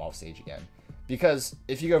throw him off stage again. Because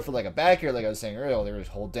if you go for like a back air, like I was saying earlier, they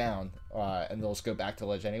just hold down and they'll just go back to the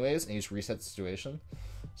ledge anyways, and you just reset the situation.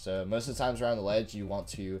 So most of the times around the ledge, you want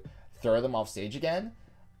to throw them off stage again,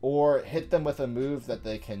 or hit them with a move that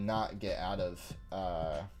they cannot get out of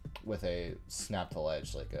with a snap to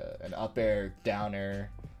ledge, like an up air, down air,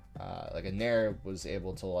 like a Nair was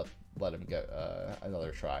able to let him get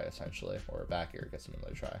another try essentially, or a back air gets him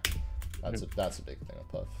another try. That's a big thing with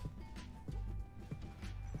Puff.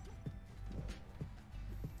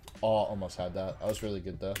 Oh, almost had that. That was really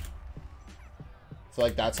good though. So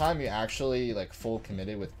like that time you actually like full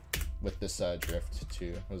committed with this drift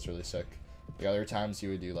too. It was really sick. The other times you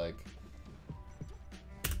would do like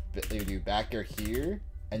back air here,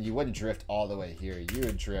 and you wouldn't drift all the way here. You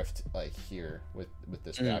would drift like here with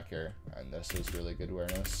this back air, and this was really good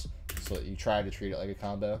awareness. So you tried to treat it like a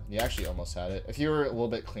combo. You actually almost had it. If you were a little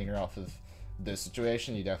bit cleaner off of this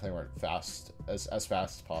situation, you definitely weren't fast as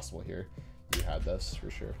fast as possible here. You had this for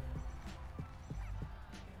sure.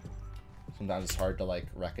 Sometimes it's hard to like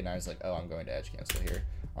recognize like, oh, I'm going to edge cancel here,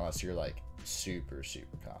 unless you're like super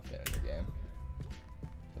confident in your game.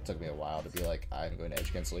 It took me a while to be like, I'm going to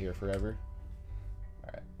edge cancel here forever.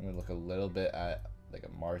 Alright, I'm gonna look a little bit at like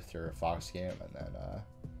a Marth or a Fox game, and then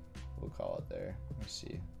we'll call it there. Let's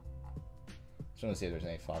see. Just want to see if there's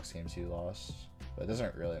any Fox games you lost, but it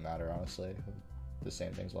doesn't really matter honestly. The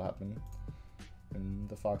same things will happen in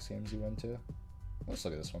the Fox games you win to. Let's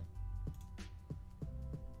look at this one.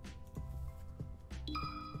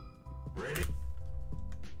 Ready.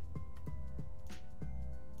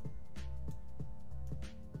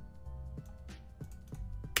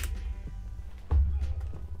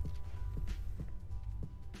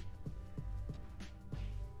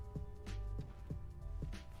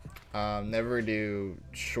 Never do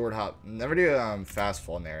short hop. Never do fast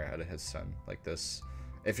fall Nair at a hitstun like this.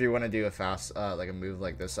 If you want to do a fast like a move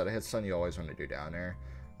like this at a hitstun, you always want to do down air.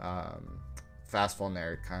 Fast fall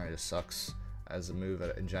Nair kind of just sucks as a move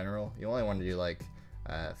in general. You only want to do like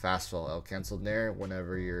fast fall L canceled Nair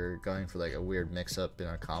whenever you're going for like a weird mix up in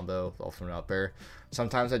a combo off from an up air.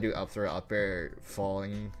 Sometimes I do up throw up air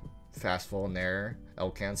falling fast fall Nair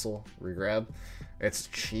L cancel regrab. It's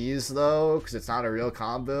cheese though, because it's not a real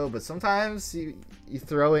combo, but sometimes you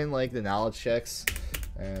throw in like the knowledge checks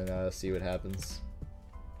and see what happens.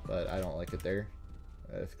 But I don't like it there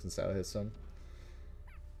if Kinsao hits some.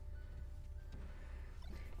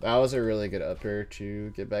 That was a really good up air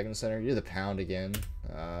to get back in the center. You do the pound again.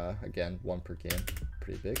 Again, 1 per game,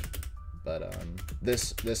 pretty big. But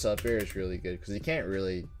this up air is really good because he can't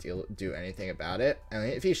really do anything about it. And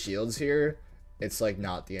if he shields here, it's like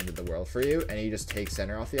not the end of the world for you, and he just takes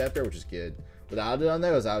center off the up air, which is good. Without it on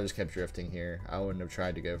those, I would just kept drifting here. I wouldn't have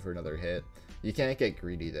tried to go for another hit. You can't get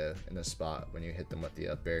greedy though in this spot when you hit them with the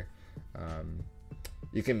up air.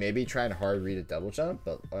 You can maybe try and hard read a double jump,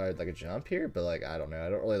 but like a jump here, but like I don't know. I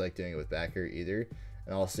don't really like doing it with back air either.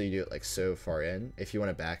 And also you do it like so far in. If you want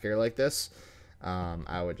to back air like this,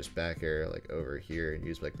 I would just back air like over here and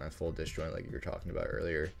use like my full disjoint like you were talking about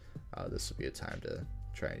earlier. This would be a time to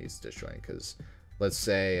try and use disjoint, because let's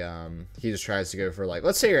say he just tries to go for like,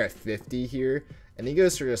 let's say you're at 50 here, and he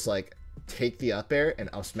goes for just like take the up air and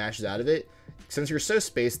up smashes out of it. Since you're so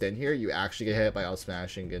spaced in here, you actually get hit by up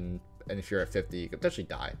smashing, and if you're at 50, you could potentially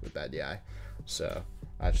die with that DI. So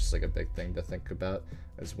that's just like a big thing to think about,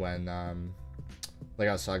 is when like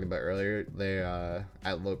I was talking about earlier, they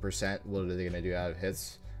at low percent, what are they going to do out of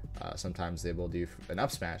hits? Sometimes they will do an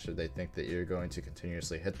up smash if they think that you're going to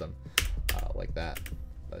continuously hit them like that.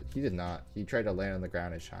 But he did not. He tried to land on the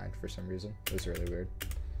ground and shine for some reason. It was really weird.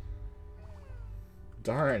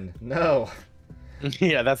 Darn, no.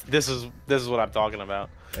 Yeah, this is what I'm talking about.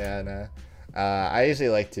 Yeah, no. I usually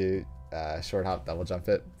like to short hop double jump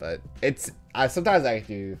it, but sometimes I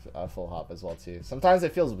do full hop as well too. Sometimes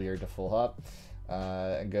it feels weird to full hop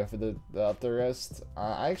and go for the up the wrist.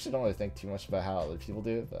 I actually don't really think too much about how other people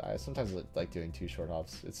do, but I sometimes like doing 2 short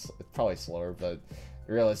hops. It's probably slower, but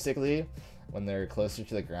realistically, when they're closer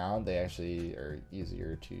to the ground, they actually are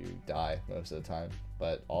easier to die most of the time.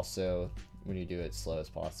 But also, when you do it slow as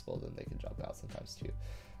possible, then they can jump out sometimes too.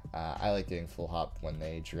 I like doing full hop when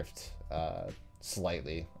they drift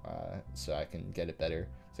slightly, so I can get it better.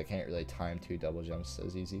 So I can't really time 2 double jumps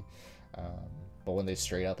as easy. But when they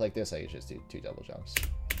straight up like this, I usually just do 2 double jumps.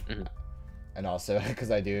 And also,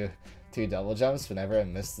 because I do 2 double jumps, whenever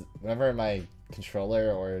my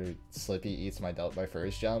controller or Slippy eats my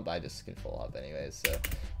first jump, I just can full up anyways, so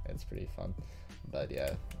it's pretty fun. But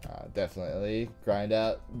yeah, definitely grind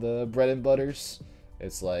out the bread and butters.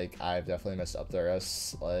 It's like I've definitely messed up the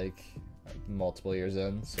rest like multiple years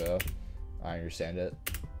in, so I understand it,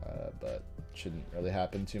 but shouldn't really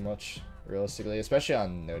happen too much realistically, especially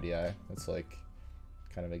on no DI. It's like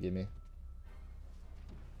kind of a gimme.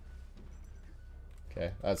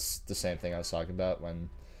 Okay, that's the same thing I was talking about when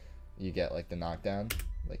you get like the knockdown.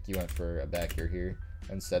 Like you went for a back air here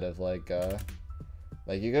instead of like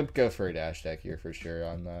you could go for a dash deck here for sure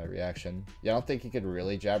on reaction. Yeah, I don't think you could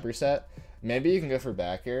really jab reset. Maybe you can go for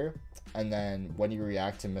back air, and then when you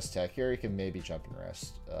react to mistech here, you can maybe jump and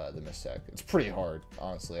rest the mistech. It's pretty hard,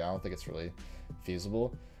 honestly. I don't think it's really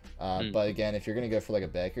feasible. But again, if you're gonna go for like a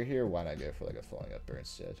back air here, why not go for like a falling up air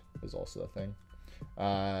instead? Is also a thing.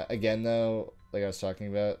 Again, though, like I was talking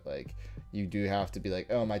about, like, you do have to be like,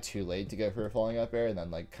 oh, am I too late to go for a falling up air? And then,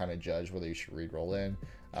 like, kind of judge whether you should re-roll in.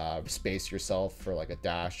 Space yourself for, like, a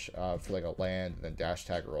dash, for, like, a land, and then dash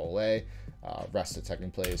tag roll away. Rest attack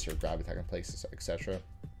in place, or grab attack in place, etc.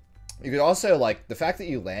 You could also, like, the fact that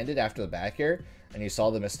you landed after the back air, and you saw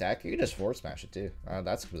the mistake, you could just forward smash it, too.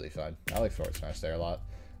 That's really fun. I like forward smash there a lot.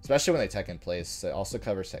 Especially when they tech in place. It also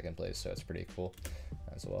covers second place, so it's pretty cool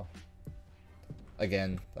as well.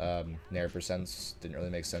 Again, Nair percents didn't really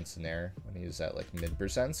make sense to Nair when he was at like mid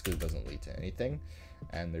percents because it doesn't lead to anything.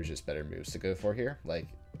 And there's just better moves to go for here. Like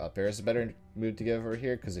up air is a better move to go for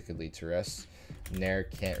here because it could lead to rest. Nair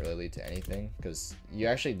can't really lead to anything because you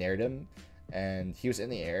actually naired him and he was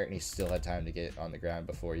in the air and he still had time to get on the ground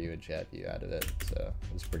before you and jab you out of it. So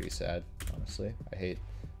it was pretty sad, honestly. I hate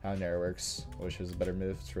how Nair works. I wish it was a better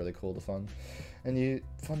move. It's really cool to fun to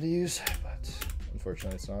use, but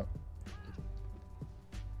unfortunately it's not.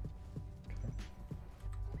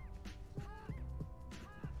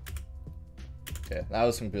 Okay, that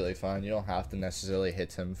was completely fine. You don't have to necessarily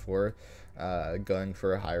hit him for going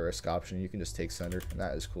for a high risk option. You can just take center, and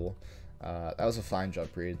that is cool. That was a fine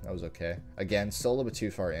jump read. That was okay. Again, still a little bit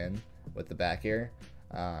too far in with the back air.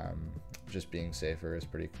 Just being safer is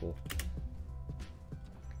pretty cool.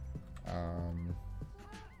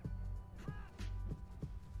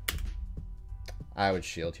 I would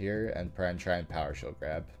shield here and try and Powershield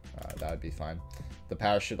Grab. That would be fine. The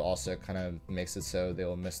Powershield also kind of makes it so they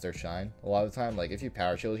will miss their shine a lot of the time. Like if you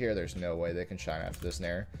Powershield here, there's no way they can shine after this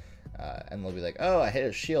Nair. And they'll be like, oh, I hit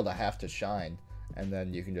a shield, I have to shine. And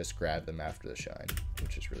then you can just grab them after the shine,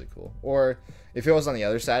 which is really cool. Or if it was on the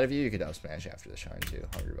other side of you, you could up smash after the shine too.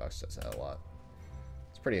 $100 does that a lot.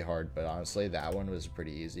 It's pretty hard, but honestly, that one was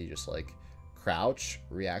pretty easy. Just like crouch,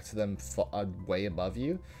 react to them way above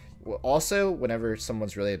you. Also, whenever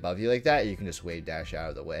someone's really above you like that, you can just Wavedash out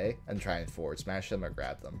of the way and try and forward smash them or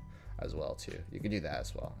grab them as well too. You can do that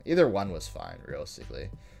as well. Either one was fine,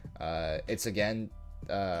 realistically. It's again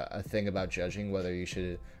a thing about judging whether you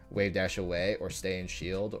should Wavedash away or stay in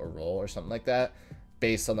shield or roll or something like that,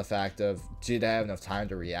 based on the fact of, did I have enough time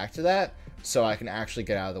to react to that so I can actually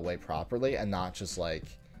get out of the way properly and not just like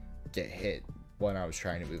get hit when I was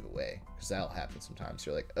trying to move away, because that'll happen sometimes.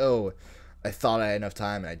 You're like, oh, I thought I had enough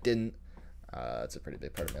time and I didn't. It's a pretty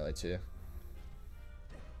big part of melee too.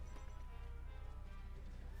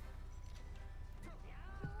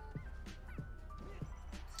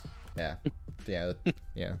 Yeah,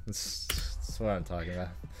 yeah, that's what I'm talking about.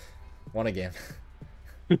 Won a game.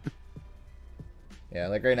 Yeah,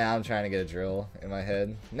 like right now I'm trying to get a drill in my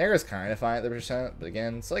head. Nair is kind of fine at the percent, but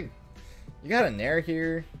again, it's like you got a Nair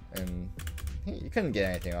here and you couldn't get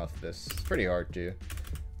anything off of this. It's pretty hard too.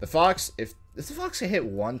 The Fox, if the Fox can hit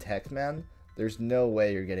one tech, man, there's no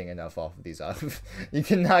way you're getting enough off of these off. You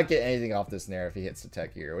cannot get anything off this Nair if he hits the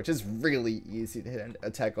tech here, which is really easy to hit a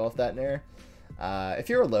tech off that Nair. If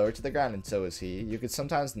you were lower to the ground and so is he, you could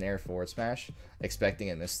sometimes Nair forward smash, expecting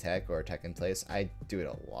a missed tech or a tech in place. I do it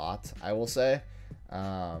a lot, I will say.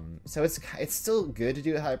 So it's still good to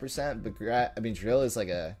do a high percent, but I mean, drill is like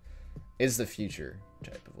is the future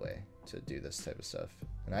type of way to do this type of stuff.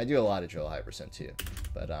 And I do a lot of drill high percent too,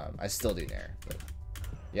 but I still do Nair. But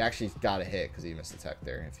you actually got a hit because you missed the tech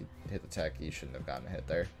there. If you hit the tech, you shouldn't have gotten a hit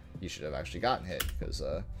there. You should have actually gotten hit because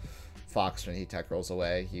Fox, when he tech rolls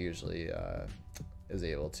away, he usually is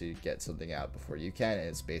able to get something out before you can, and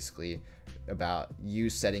it's basically about you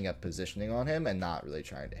setting up positioning on him and not really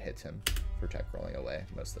trying to hit him for tech rolling away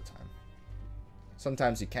most of the time.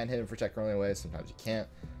 Sometimes you can hit him for tech rolling away, sometimes you can't.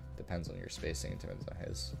 Depends on your spacing, depends on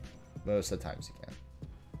his. Most of the times you can.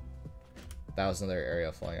 That was another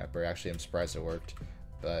area flying up where actually I'm surprised it worked.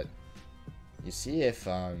 But you see if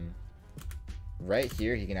right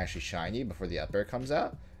here he can actually shine you before the up air comes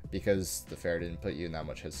out, because the fair didn't put you in that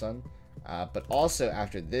much hitstun. But also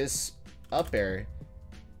after this up air,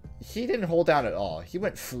 he didn't hold down at all. He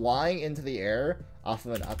went flying into the air off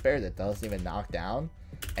of an up air that doesn't even knock down,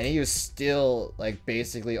 and he was still like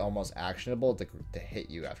basically almost actionable to hit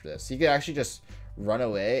you after this. He could actually just run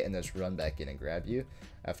away and just run back in and grab you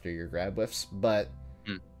after your grab whiffs. But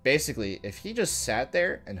basically, if he just sat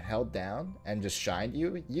there and held down and just shined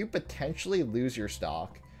you, you potentially lose your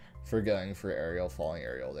stock for going for aerial, falling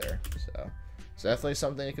aerial there. So it's definitely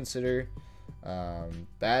something to consider.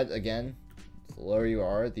 Bad, again, the lower you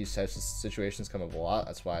are, these types of situations come up a lot.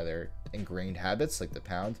 That's why they're ingrained habits, like the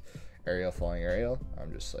pound, aerial, falling aerial.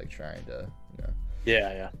 I'm just like trying to, you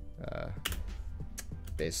know,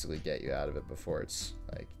 basically get you out of it before it's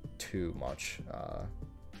like too much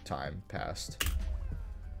time passed.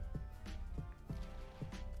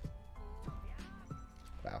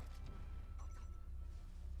 Wow.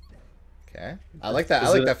 Yeah, I like that. I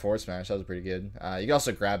like that forward smash. That was pretty good. You can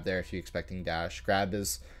also grab there if you're expecting dash. Grab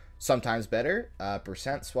is sometimes better.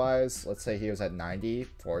 Percents wise, let's say he was at 90.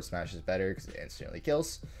 Forward smash is better because it instantly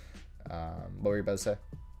kills. What were you about to say?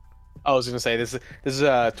 I was gonna say this is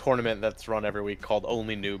a tournament that's run every week called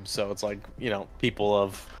Only Noobs, so it's like, you know, people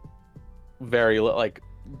of very like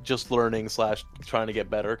just learning / trying to get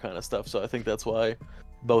better kind of stuff. So I think that's why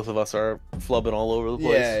both of us are flubbing all over the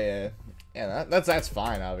place. Yeah. That's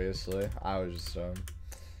fine. Obviously, I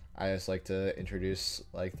just like to introduce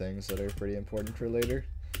like things that are pretty important for later.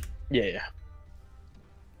 Yeah.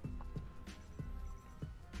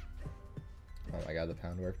 Oh my god, the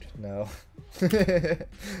pound worked. No.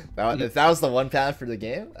 If that was the 1 pound for the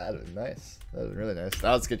game, that would be nice. That was really nice.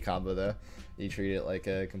 That was a good combo though. You treat it like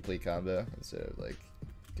a complete combo instead of like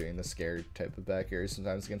doing the scared type of back air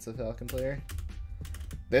sometimes against the Falcon player.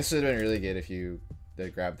 This would have been really good if you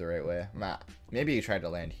did grab the right way. Maybe you tried to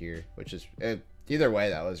land here, which is either way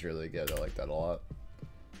that was really good. I like that a lot.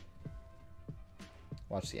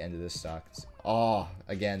 Watch the end of this stock. Oh,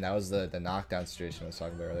 again, that was the knockdown situation I was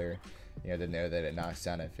talking about earlier. You know, to know that it knocks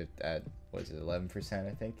down at what is it, 11%,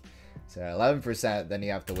 I think. So at 11%, then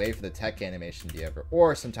you have to wait for the tech animation to be over,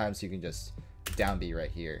 or sometimes you can just down B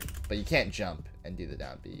right here, but you can't jump and do the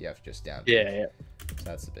down B. You have to just down B. Yeah. So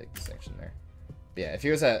that's the big distinction there. But yeah, if he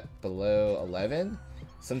was at below 11,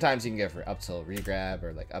 sometimes you can go for up tilt regrab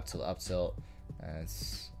or like up tilt,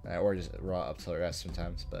 or just raw up tilt rest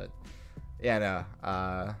sometimes. But yeah, no,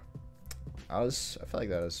 I feel like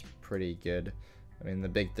that was pretty good. I mean, the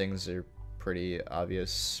big things are pretty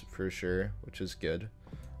obvious for sure, which is good.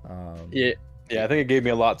 Yeah, I think it gave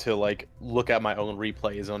me a lot to like look at my own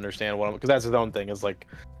replays and understand what I'm, because that's the own thing is like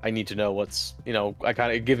I need to know what's, you know,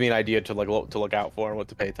 it gives me an idea to like look out for and what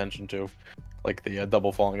to pay attention to, like the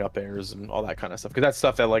double falling up airs and all that kind of stuff. Because that's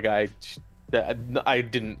stuff that like I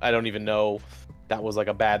don't even know that was like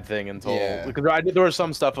a bad thing until because there was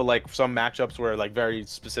some stuff of like some matchups where like very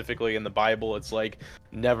specifically in the Bible it's like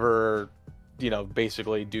never, you know,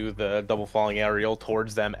 basically do the double falling aerial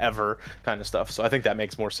towards them ever kind of stuff. So I think that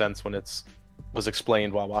makes more sense when was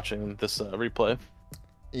explained while watching this replay.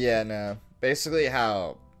 Yeah, no. Basically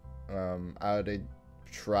how I would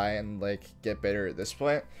try and like get better at this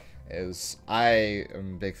point is I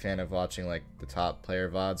am a big fan of watching like the top player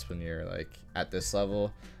VODs when you're like at this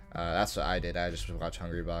level. That's what I did. I just would watch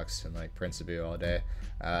Hungrybox and like Prince Abu all day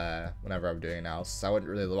whenever I'm doing analysis. I wouldn't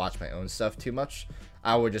really watch my own stuff too much.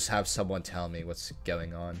 I would just have someone tell me what's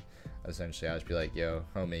going on. Essentially, I'd just be like, yo,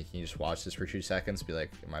 homie, can you just watch this for 2 seconds? Be like,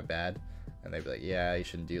 am I bad? And they'd be like, yeah, you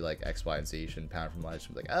shouldn't do like X, Y, and Z. You shouldn't pound from ledge.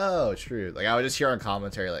 I'd be like, oh, true. Like, I would just hear on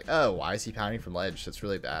commentary, like, oh, why is he pounding from ledge? That's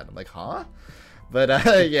really bad. I'm like, huh? But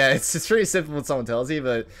yeah, it's pretty simple when someone tells you.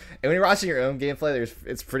 But when you're watching your own gameplay,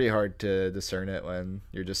 it's pretty hard to discern it when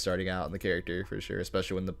you're just starting out in the character for sure.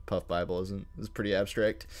 Especially when the Puff Bible is pretty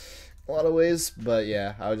abstract in a lot of ways. But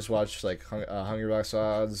yeah, I would just watch like Hungrybox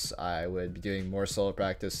odds. I would be doing more solo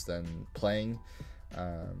practice than playing,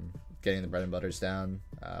 getting the bread and butters down,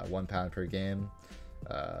 1 pound per game,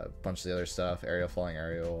 a bunch of the other stuff, aerial, falling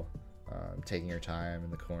aerial, taking your time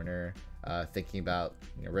in the corner. Thinking about,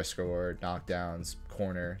 you know, risk reward, knockdowns,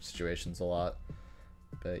 corner situations a lot.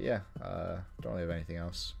 But yeah, don't really have anything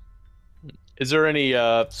else. Is there any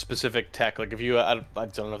specific tech, like if you I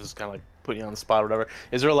don't know if this is kind of like putting you on the spot or whatever,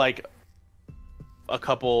 is there like a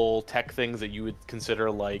couple tech things that you would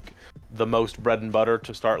consider like the most bread and butter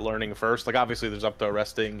to start learning first? Like obviously there's up to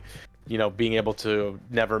resting, you know, being able to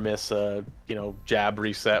never miss a, you know, jab,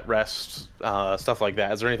 reset, rest, stuff like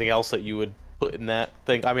that. Is there anything else that you would put in that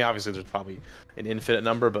thing? I mean, obviously there's probably an infinite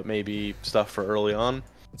number, but maybe stuff for early on.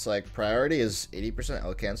 It's like priority is 80%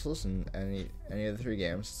 L cancels in any of the 3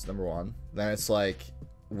 games. It's number 1. Then it's like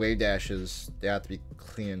wave dashes, they have to be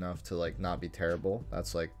clean enough to like not be terrible.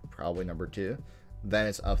 That's like probably number 2. Then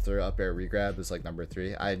it's up throw, up air regrab is like number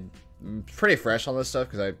 3. I'm pretty fresh on this stuff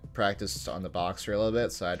because I practiced on the box for a little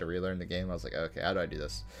bit, so I had to relearn the game. I was like, okay, how do I do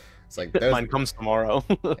this? It's like mine comes tomorrow.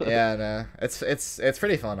 Yeah, no, it's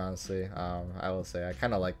pretty fun, honestly. I will say I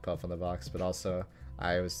kind of like Puff on the box, but also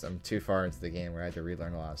I'm too far into the game where I had to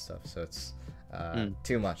relearn a lot of stuff, so it's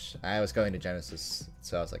too much. I was going to Genesis,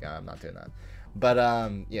 so I was like, oh, I'm not doing that. But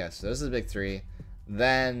yeah, so those are the big 3.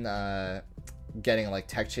 Then getting like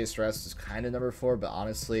tech chase rest is kind of number 4, but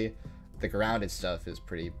honestly, the grounded stuff is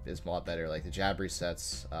a lot better. Like the jab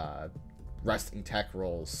resets, resting tech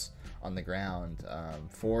rolls on the ground,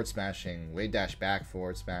 forward smashing, Wavedash back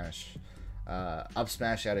forward smash, up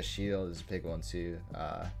smash out of shield is a big one too.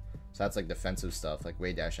 So that's like defensive stuff, like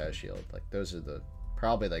Wavedash out of shield. Like those are the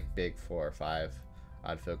probably like big 4 or 5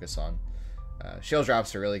 I'd focus on. Shield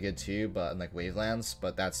drops are really good too, but in like wavelands,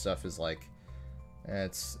 but that stuff is like,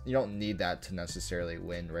 you don't need that to necessarily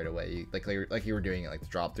win right away. Like you were doing it, like the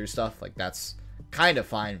drop through stuff, like that's kind of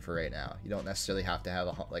fine for right now. You don't necessarily have to have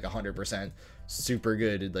like 100% super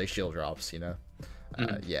good like shield drops, you know,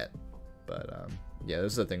 yet. But yeah,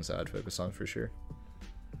 those are the things that I'd focus on for sure.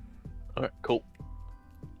 All right, cool.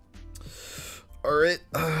 All right,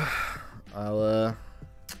 I'll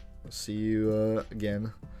see you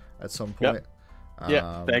again at some point. Yep.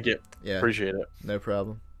 Yeah, thank you. Yeah, appreciate it. No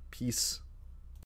problem. Peace.